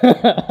win.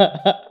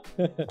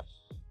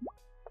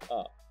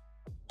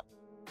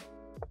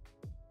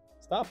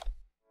 Stop.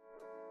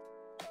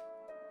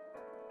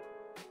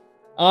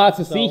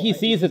 So see, he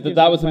sees it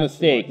that was a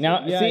mistake.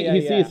 Now, yeah, see, yeah,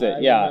 he sees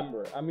it. Yeah.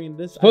 Remember. I mean,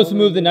 this Supposed to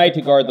move the knight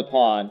to guard the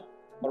pawn.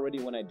 Already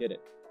when I did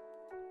it.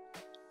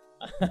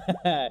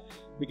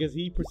 Because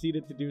he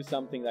proceeded to do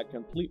something that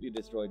completely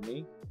destroyed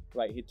me.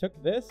 Right, he took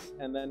this,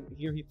 and then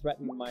here he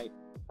threatened my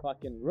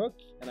fucking rook,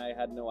 and I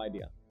had no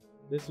idea.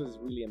 This was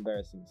really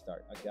embarrassing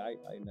start. Okay, I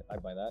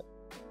buy that.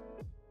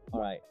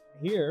 Alright,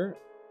 here,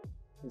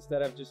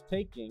 instead of just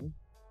taking...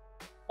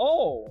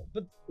 Oh,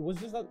 but was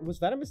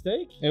that a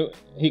mistake?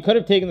 He could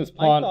have taken this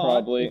pawn,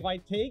 probably. If I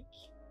take,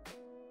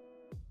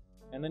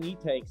 and then he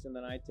takes, and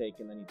then I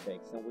take, and then he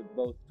takes, and we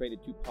both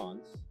traded 2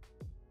 pawns.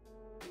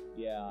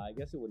 Yeah, I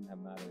guess it wouldn't have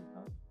mattered,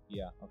 huh?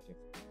 Yeah, okay.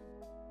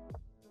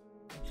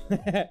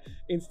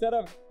 Instead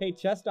of, hey,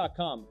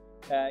 chess.com,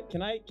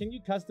 can you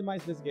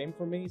customize this game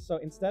for me? So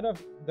instead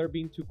of there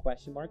being 2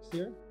 question marks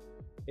here,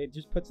 it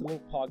just puts a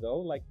little pog-o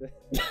like the...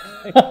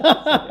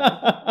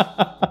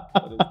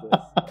 What is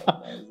this?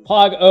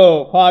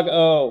 Pog-o,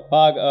 pog-o,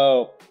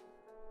 pog-o.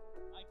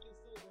 I can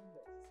still win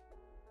this.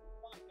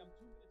 Fuck, I'm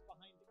 2 minutes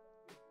behind it.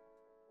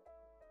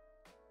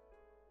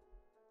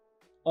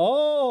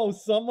 Oh,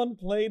 someone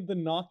played the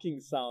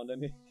knocking sound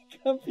and it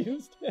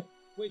confused him.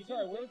 Wait,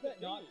 sorry, where is that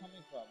knock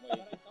coming from?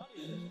 Wait,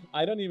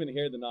 I don't even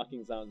hear the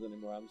knocking sounds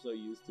anymore. I'm so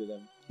used to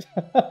them.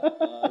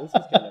 This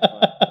is kind of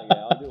fun. Okay,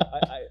 I'll do.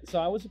 So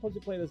I was supposed to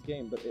play this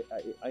game, but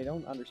I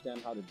don't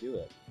understand how to do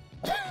it.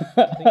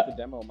 I think the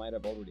demo might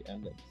have already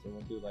ended, so we'll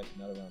do like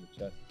another round of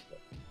chess.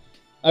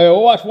 Okay,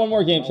 we'll watch one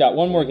more game, chat.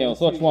 One more game. Let's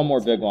watch one more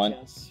big one.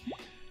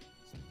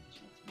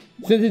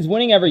 Since he's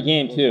winning every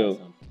game too.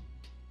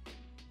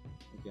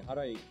 Okay, how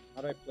do I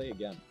play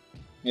again?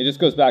 It just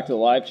goes back to the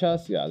live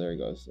chess. Yeah, there he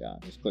goes. Yeah,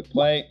 just click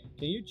play.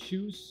 Can you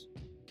choose?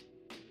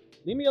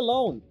 Leave me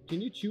alone.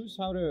 Can you choose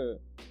how to?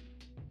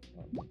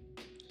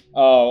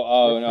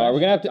 Oh no, are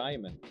we gonna have to?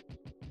 Diamond.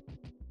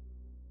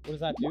 What does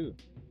that do?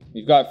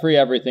 You've got free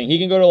everything. He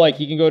can go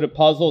to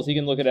puzzles. He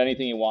can look at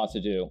anything he wants to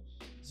do.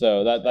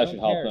 So that should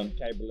help him.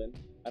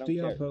 I don't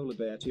care. Polar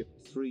Bear tip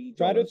 $3.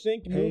 Try to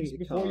think moves Hey,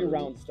 before your Hikaru,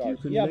 round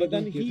starts. you Yeah, can but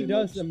then maybe he give him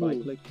does the ups by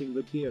move. clicking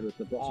the gear at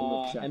the bottom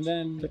of chat. And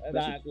then Click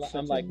that message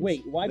I'm like, settings.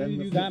 wait, why did Then he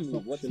the do that fifth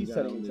move? What's he option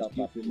setting down is himself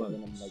up give for? him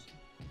And I'm ups. like,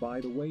 By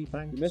the way,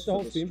 thanks you missed the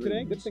whole for stream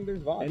today? Good streams. thing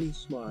there's VODs. Any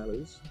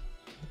smilers?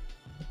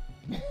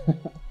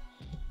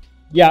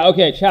 Yeah.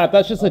 Okay, chat.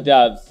 That's just the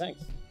devs. Thanks.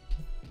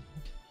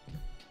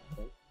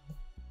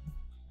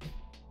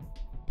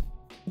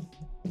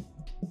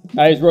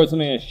 I just wrote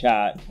something in his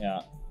chat. Yeah.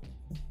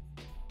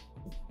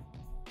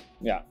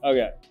 Yeah.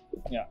 Okay.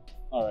 Yeah.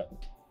 All right.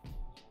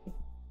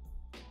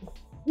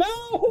 No,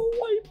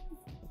 I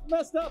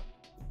messed up.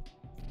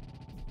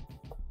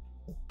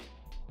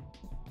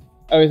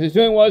 Okay, so he's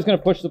doing well. He's going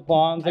to push the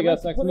pawns, I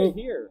guess, meant next to put move.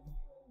 it here.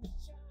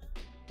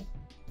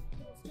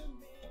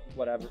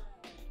 Whatever.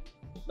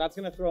 That's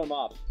gonna throw him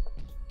off.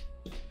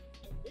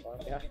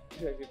 Yeah,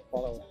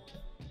 follow.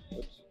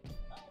 Oops.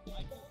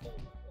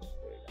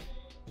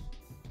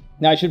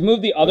 Now I should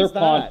move the other What's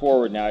pawn that?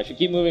 forward now. I should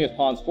keep moving his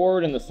pawns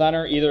forward in the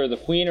center, either the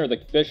queen or the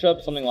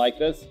bishop, something like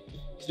this.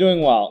 He's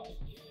doing well.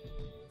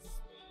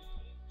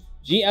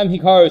 GM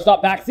Hikaru,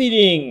 stop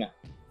backseating!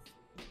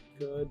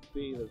 Could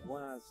be the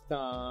last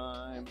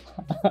time.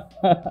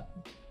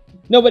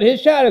 No, but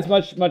his chat is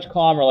much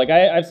calmer. Like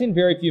I've seen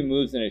very few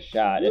moves in his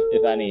chat,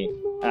 if any,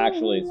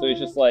 actually. So he's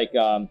just like,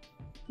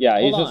 yeah,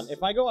 he's Hold just. on.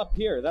 If I go up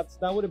here, that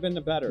would have been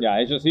the better. Yeah,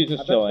 he's just I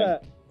chilling.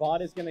 bet the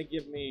bot is gonna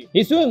give me.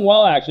 He's doing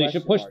well, actually. He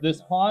should push Question mark.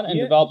 this pawn and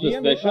GM develop this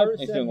Hikaru bishop.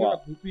 He's said doing you're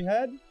well. a poopy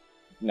head.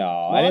 No,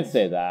 I didn't What?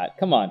 say that.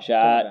 Come on, Come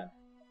chat. on.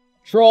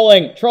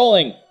 Trolling.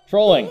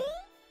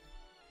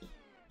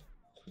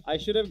 I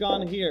should have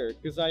gone here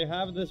because I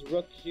have this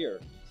rook here.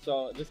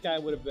 So this guy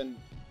would have been.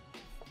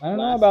 I don't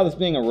know Last. about this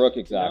being a rook Now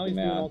exactly, he's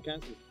doing all man.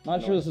 kinds of.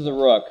 Not sure this is a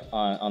rook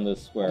on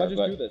this square, How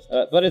about just do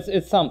this? but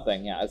it's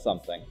something. Yeah, it's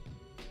something.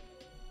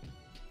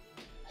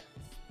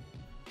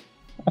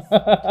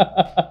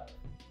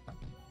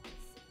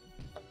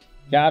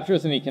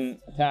 Captures and he can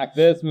attack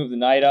this, move the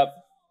knight up.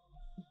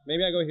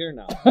 Maybe I go here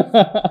now.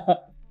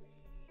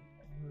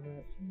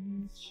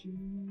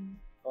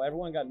 Oh,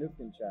 everyone got nuked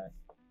in chat.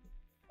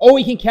 Oh,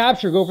 he can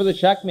capture, go for the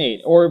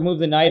checkmate, or move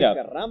the knight up.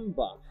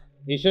 Caramba.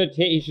 He should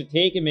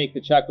take and make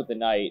the check with the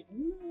knight.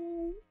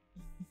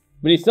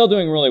 But he's still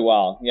doing really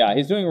well. Yeah,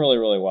 he's doing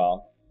really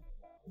well.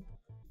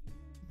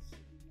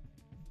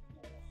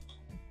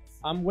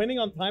 I'm winning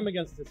on time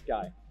against this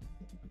guy.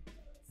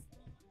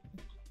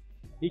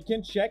 He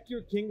can check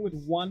your king with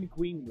one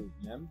queen move,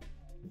 man.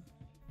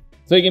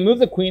 So you can move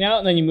the queen out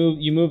and then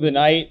you move the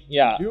knight.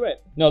 Yeah. Do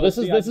it. No, this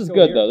See, is I can go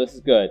good here. though. This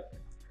is good.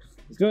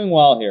 He's doing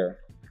well here.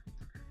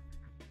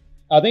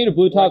 Thank you to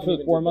Blue Or I Tops can for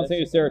the even 4 do months. Thank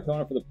you this. to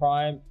Serotonin for the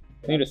prime.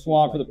 Thank you to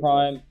Swan for the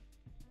prime.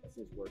 This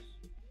is worse.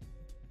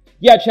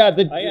 Yeah, Chad.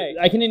 Okay.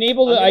 I can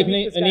enable the I'm gonna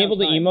beat this guy enable on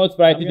the time. emotes,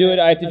 but I have to do it.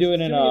 I have to do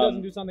it in Assuming he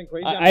doesn't do something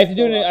crazy. I have to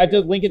do it. I have to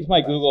link it to my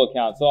Google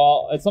account.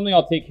 So it's something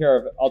I'll take care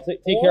of. I'll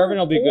take care of it. And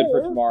it'll be good for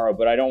Or tomorrow.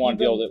 But I don't want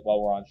to deal even- with it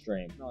while we're on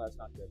stream. No, that's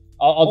not good.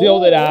 I'll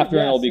deal with it after,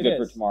 and yes, it'll be it good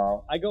for is.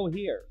 tomorrow. I go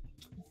here,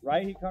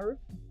 right, Hikaru?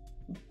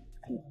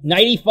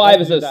 95 Why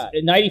is do a that?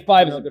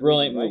 95 is No a good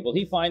brilliant reason, move. right? Will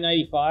he find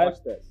 95?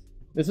 Watch this.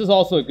 This is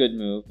also a good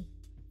move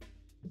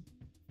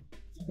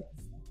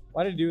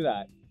Why did he do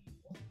that?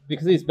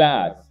 because he's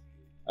bad.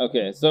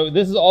 Okay, so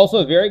this is also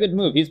a very good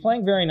move. He's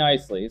playing very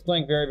nicely. He's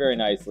playing very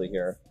nicely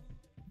here.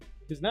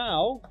 Because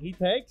now he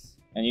takes.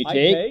 And you I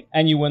take,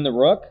 and you win the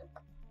rook,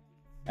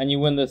 and you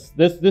win this.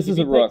 This If is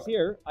he a rook. takes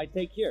here, I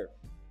take here.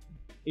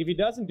 If he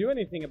doesn't do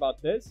anything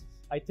about this,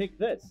 I take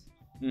this.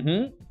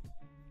 Mm-hmm.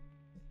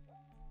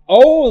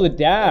 Oh, the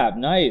dab.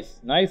 Nice,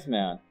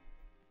 man.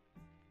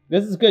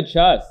 This is good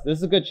chess.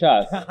 This is good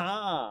chess.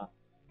 Haha.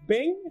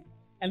 Bing,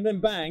 and then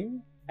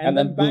bang, And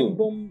then bang, boom.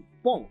 boom,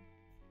 boom.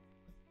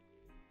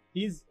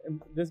 This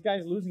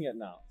guy's losing it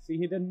now. See,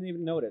 he didn't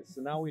even notice.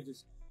 So now we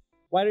just.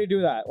 Why do you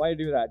do that? Why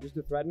do you do that? Just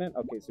to threaten it?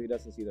 Okay, so he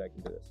doesn't see that I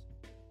can do this.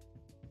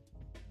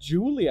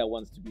 Julia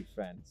wants to be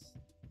friends.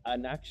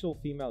 An actual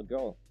female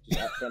girl just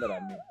got friended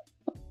on me.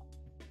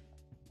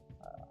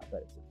 I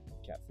bet it's a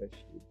catfish,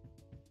 dude.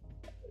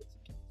 I bet it's a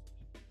catfish.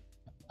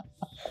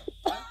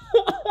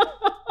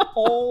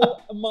 Oh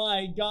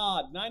my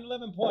god,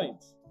 9-11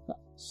 points.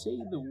 Say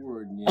the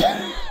word,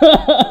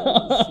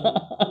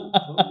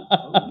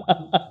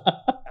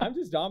 I'm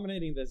just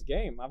dominating this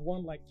game. I've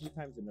won like 3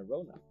 times in a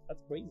row now.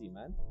 That's crazy,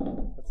 man.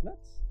 That's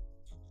nuts.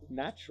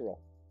 Natural.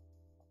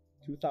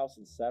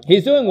 2007.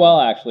 He's doing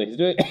well, actually. He's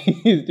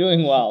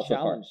doing well so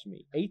far. Challenged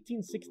me.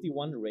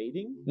 1861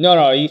 rating.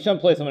 No, you shouldn't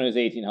play someone who's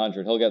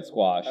 1800. He'll get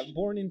squashed. I'm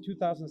born in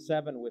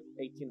 2007 with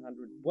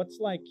 1800. What's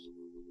like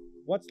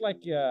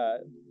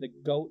the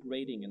GOAT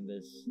rating in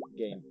this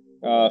game?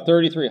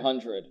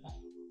 3300.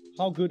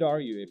 How good are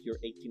you if you're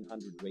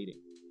 1800 rating?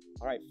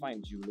 All right,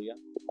 fine, Julia.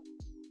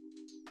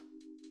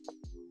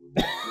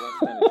 You won't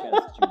stand a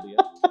chance, Julia.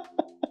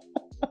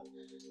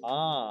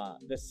 Ah,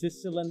 the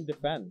Sicilian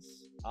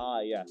defense. Ah,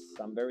 yes,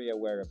 I'm very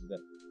aware of the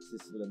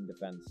Sicilian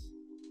defense.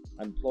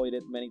 I employed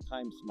it many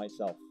times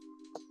myself.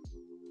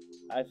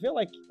 I feel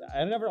like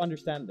I never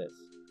understand this.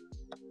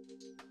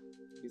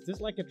 Is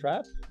this like a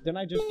trap? Didn't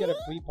I just get a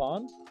free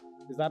pawn?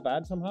 Is that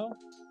bad somehow?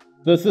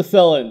 The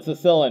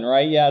Sicilian,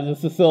 right? Yeah, the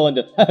Sicilian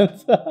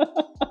defense.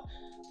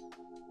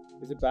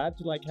 Is it bad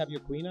to like have your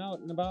queen out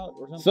and about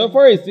or something? So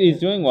far, he's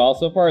doing well.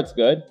 So far, it's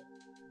good.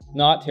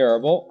 Not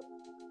terrible.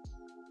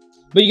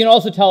 But you can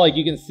also tell, like,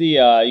 you can see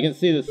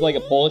this like a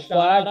Polish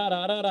flag. I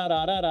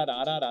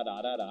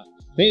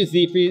think it's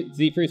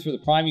Z-freeze for the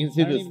prime. You can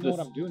see I don't this. even know what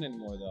I'm doing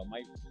anymore though.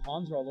 My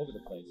pawns are all over the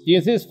place. You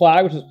can see this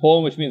flag, which is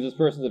Poland, which means this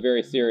person's a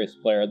very serious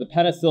player. The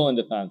penicillin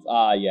defense.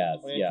 Ah, yes,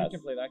 Oh, yeah, yes. you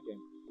can play that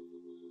game.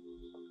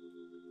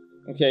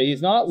 Okay,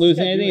 he's not What's losing this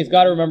guy anything. doing, He's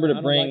got to man? remember I to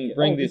don't bring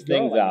like it. these This girl,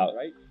 things I mean, out.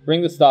 right?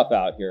 Bring the stuff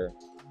out here.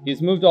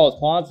 He's moved all his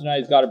pawns, so now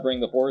he's got to bring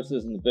the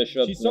horses and the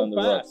bishops She's and so then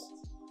the fast.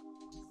 rooks.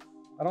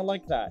 I don't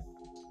like that.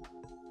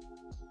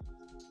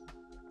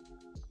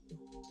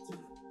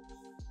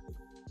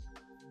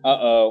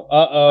 Uh-oh.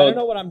 I don't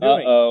know what I'm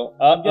doing. Uh-oh.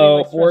 I'm getting, Uh-oh.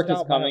 like, Fork stressed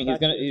is out by coming. the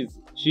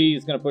fact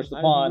She's gonna push the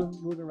I'm pawn.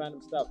 moving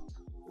random stuff.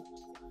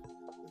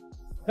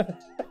 This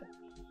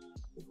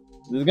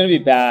is gonna be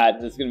bad.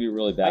 This is gonna be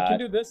really bad. I can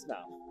do this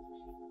now.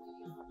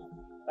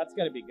 That's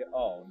gotta be good.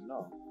 Oh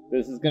no.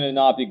 This is gonna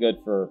not be good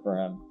for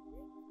him.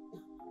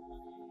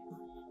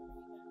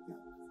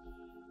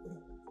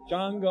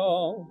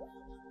 Jungle.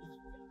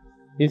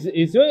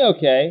 He's doing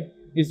okay.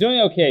 He's doing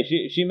okay.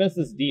 She missed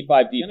this d5,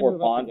 d4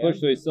 pawn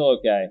push, so he's still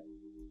okay.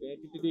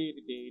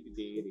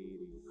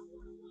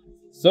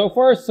 So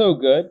far, so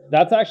good.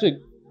 That's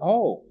actually...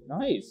 Oh,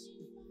 nice.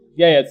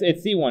 Yeah,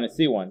 it's c1. It's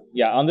c1.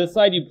 Yeah, on this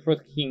side, you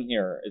put king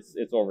here. It's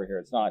over here.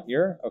 It's not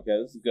here.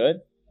 Okay, this is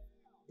good.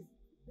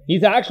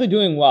 He's actually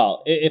doing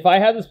well. If I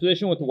had this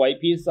position with the white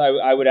piece,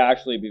 I would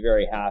actually be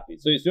very happy.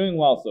 So he's doing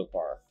well so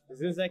far. Is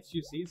this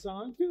XQC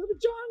song? To the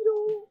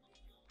jungle.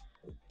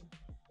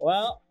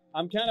 Well,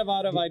 I'm kind of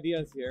out of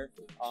ideas here.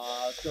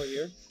 Let's go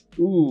here.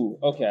 Ooh,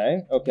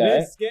 okay,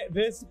 okay.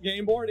 This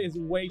game board is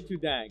way too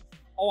dang.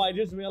 Oh, I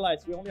just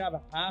realized we only have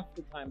half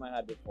the time I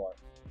had before.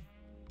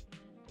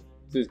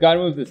 So he's got to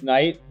move this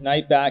knight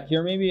back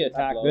here, maybe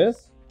attack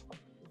this.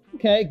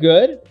 Okay,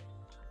 good.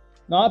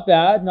 Not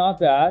bad, not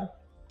bad.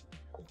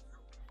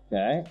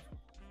 Okay,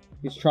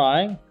 he's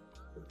trying.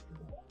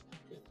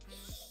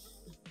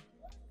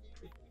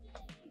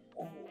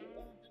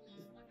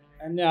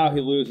 And now he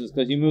loses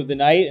because you move the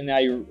knight and now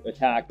you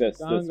attack this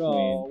queen.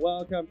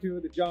 Welcome to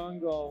the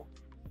jungle.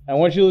 And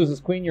once you lose this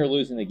queen, you're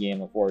losing the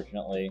game,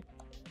 unfortunately.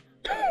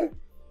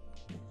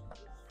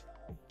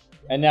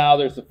 And now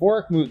there's the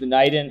fork. Move the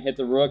knight in, hit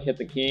the rook, hit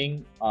the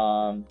king.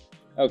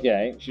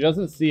 Okay, she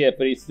doesn't see it,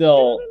 but he's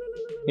still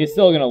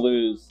gonna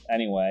lose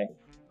anyway.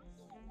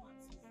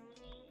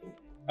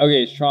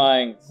 Okay, he's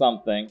trying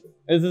something.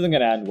 This isn't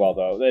gonna end well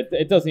though.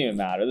 It doesn't even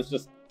matter. This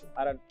just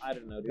I don't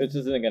know, dude. This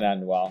just isn't gonna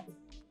end well.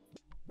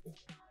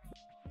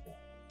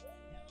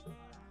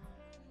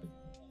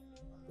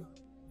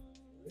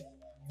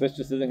 This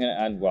just isn't gonna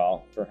end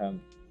well for him.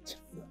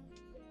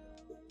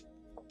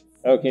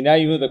 Okay, now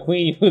you move the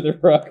queen, you move the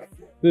rook.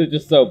 This is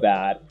just so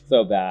bad.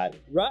 So bad.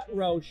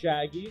 Rut-row,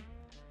 Shaggy.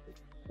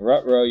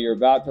 Rut-row, you're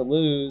about to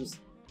lose.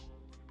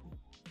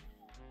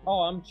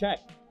 Oh, I'm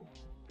checked.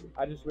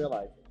 I just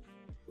realized.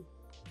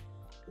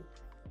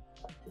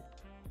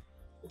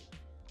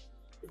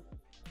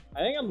 I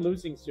think I'm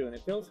losing soon.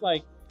 It feels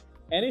like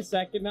any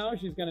second now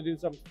she's gonna do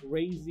some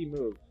crazy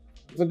move.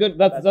 It's a good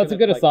that's a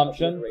good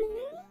assumption.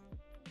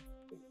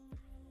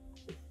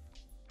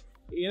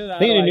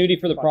 Thinking a nudie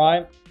for the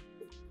prime.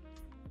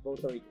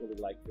 Both are equally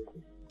likely.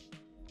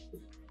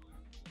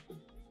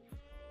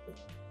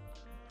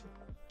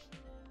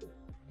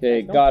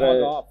 Okay,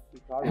 gotta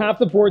half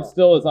the board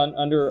still is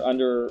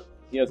under.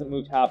 He hasn't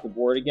moved half the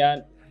board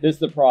again. This is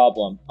the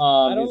problem.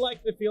 I don't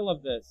like the feel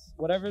of this.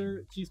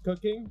 Whatever she's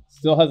cooking,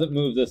 still hasn't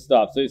moved this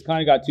stuff. So he's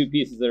kind of got two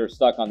pieces that are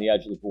stuck on the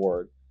edge of the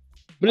board.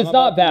 But it's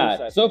not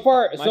bad. So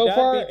far,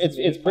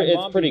 it's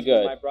pretty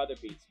good. My brother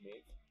beats me.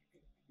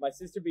 My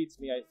sister beats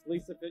me. I at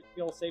least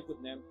feel safe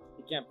with him.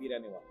 He can't beat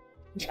anyone.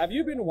 Have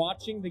you been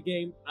watching the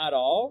game at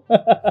all?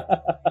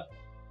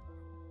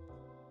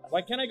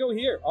 Why can't I go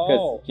here?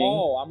 Oh,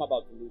 I'm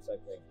about to lose, I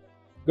think.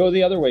 Go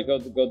the other way. Go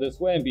this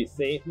way and be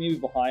safe. Maybe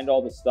behind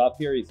all the stuff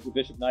here. He's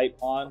bishop, knight,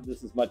 pawn.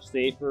 This is much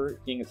safer.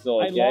 King is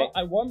still okay.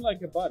 I won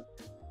like a bud.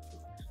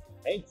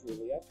 Hey,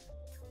 Julia.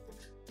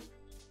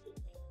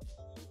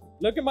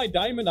 Look at my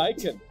diamond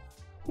icon.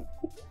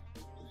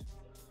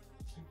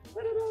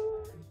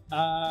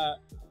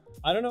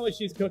 I don't know what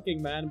she's cooking,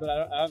 man, but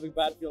I have a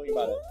bad feeling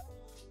about it.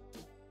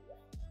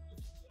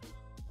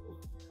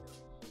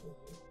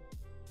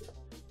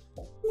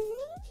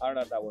 I don't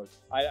know if that works.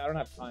 I don't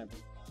have time.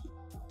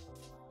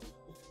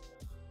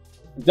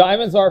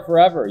 Diamonds are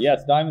forever.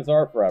 Yes, diamonds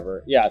are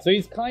forever. Yeah, so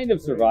he's kind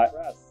of survived.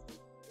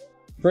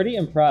 Pretty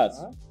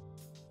impressed.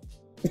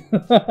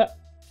 Huh?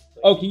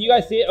 Oh, can you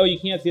guys see it? Oh, you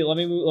can't see it. Let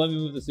me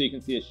move this so you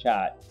can see his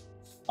chat.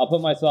 I'll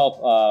put myself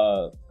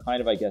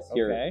kind of, I guess,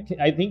 here. Okay.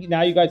 I think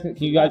now you guys can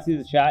you guys see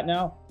the chat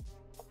now?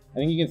 I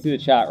think you can see the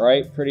chat,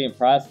 right? Pretty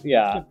impressed.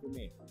 Yeah. That's good for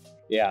me.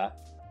 Yeah.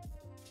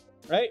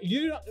 Right?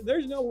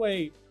 There's no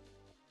way.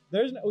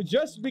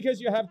 Just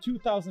because you have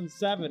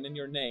 2007 in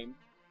your name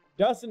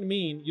doesn't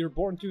mean you're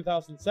born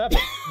 2007.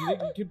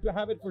 You could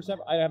have it for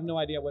 7. I have no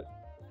idea what's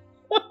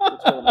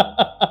going on.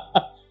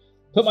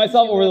 Put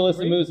myself over the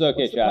list of moves.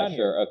 Okay, What's the chat. plan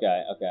Sure.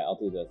 Okay. I'll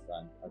do this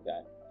then.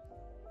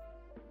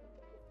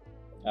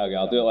 Okay,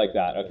 I'll do it like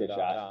that. Okay,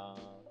 chat.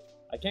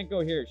 I can't go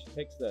here. She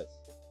takes this.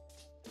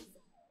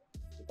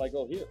 If I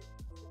go here.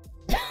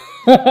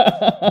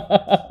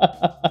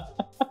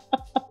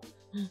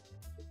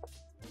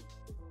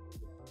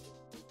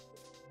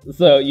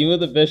 So you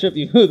move the bishop,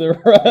 you move the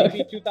rook.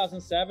 Maybe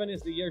 2007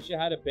 is the year she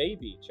had a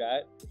baby,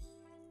 chat.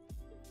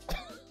 You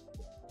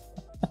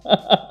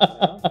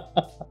know?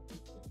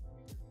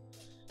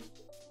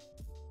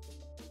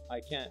 I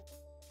can't.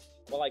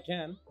 Well, I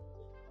can.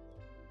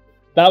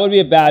 That would be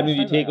a bad move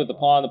Let's you try take that. with the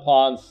pawn. The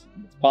pawn's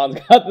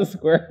got the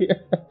square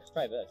here. Let's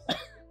try this.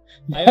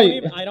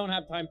 I don't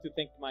have time to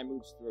think my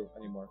moves through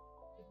anymore.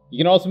 You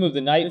can also move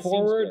the knight This seems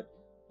forward. good.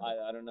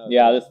 I don't know.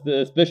 Yeah,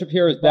 this bishop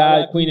here is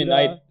bad. Queen and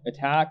Barracuda. knight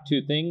attack,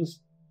 2 things.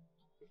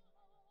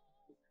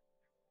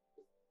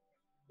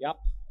 Yep.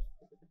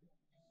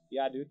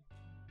 Yeah, dude.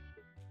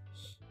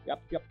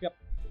 Yep.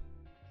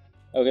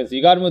 Okay, so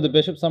you got to move the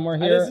bishop somewhere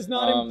here. This is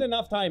not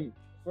enough time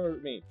for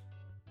me.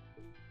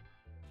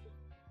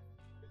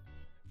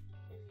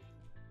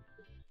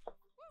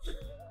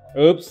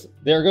 Oops,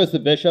 there goes the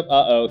bishop.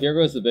 Uh-oh, here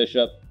goes the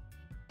bishop.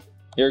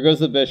 Here goes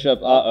the bishop.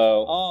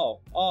 Uh-oh.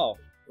 Oh,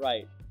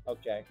 right.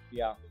 Okay,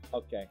 yeah,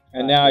 okay.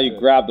 And now you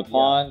grab the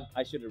pawn. Yeah,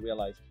 I should have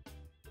realized.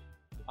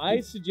 I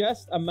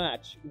suggest a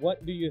match.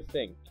 What do you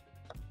think?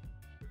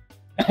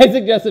 I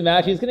suggest a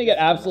match. He's going to get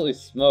absolutely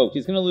smoked.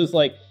 He's going to lose,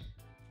 like,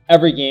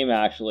 every game,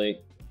 actually.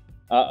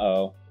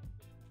 Uh-oh.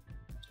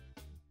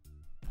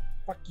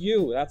 Fuck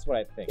you. That's what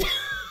I think.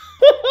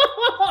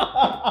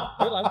 Are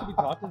you allowed to be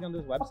talking on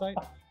this website?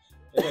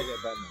 Maybe I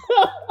get banned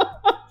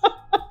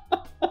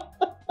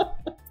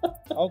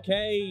now.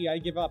 Okay, I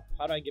give up.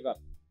 How do I give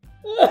up?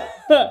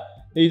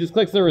 He just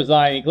clicks the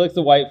resign. He clicks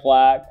the white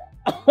flag.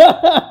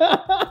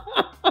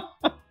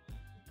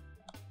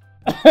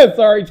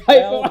 Sorry,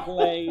 typo. Well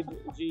played,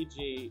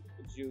 GG,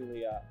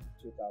 Julia,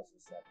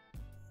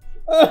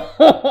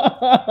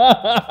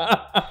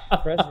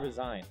 2007. Press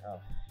resign. Oh.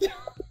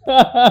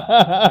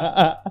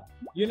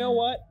 You know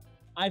what?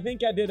 I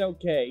think I did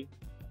okay,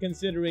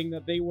 considering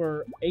that they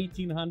were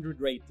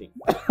 1800 rating.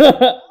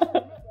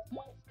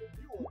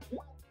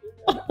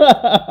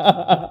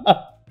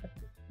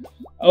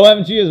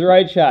 OMG is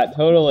right, chat.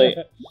 Totally.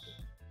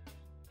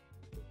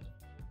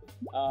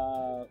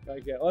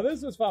 Okay. Well,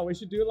 this was fun. We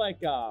should do like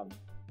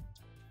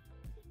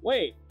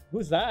Wait,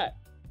 who's that?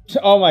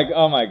 Oh my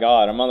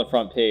god, I'm on the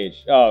front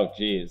page. Oh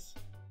jeez.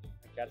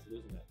 My cat's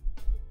losing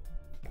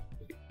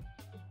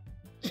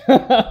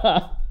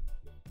it.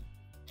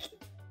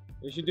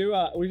 We should do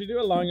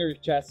a longer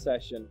chess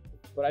session,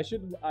 but I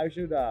should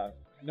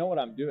know what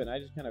I'm doing. I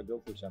just kind of go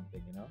for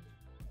something, you know.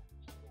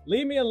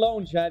 Leave me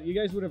alone, chat. You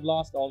guys would have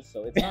lost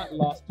also. It's not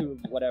lost to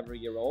whatever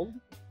year old.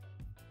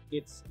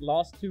 It's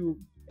lost to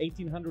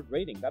 1800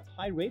 rating. That's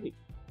high rating.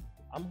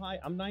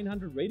 I'm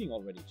 900 rating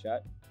already,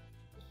 chat.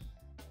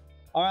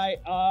 All right,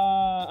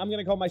 I'm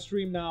gonna call my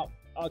stream now.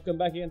 I'll come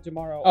back again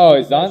tomorrow. Oh,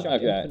 it's done? Shop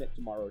Okay. Infinite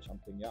tomorrow or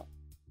something. Yeah,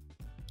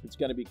 it's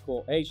gonna be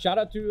cool. Hey, shout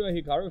out to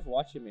Hikaru for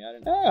watching me.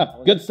 Yeah,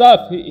 good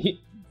stuff.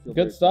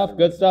 Good stuff.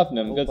 Good stuff,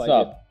 Nim. Good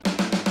stuff.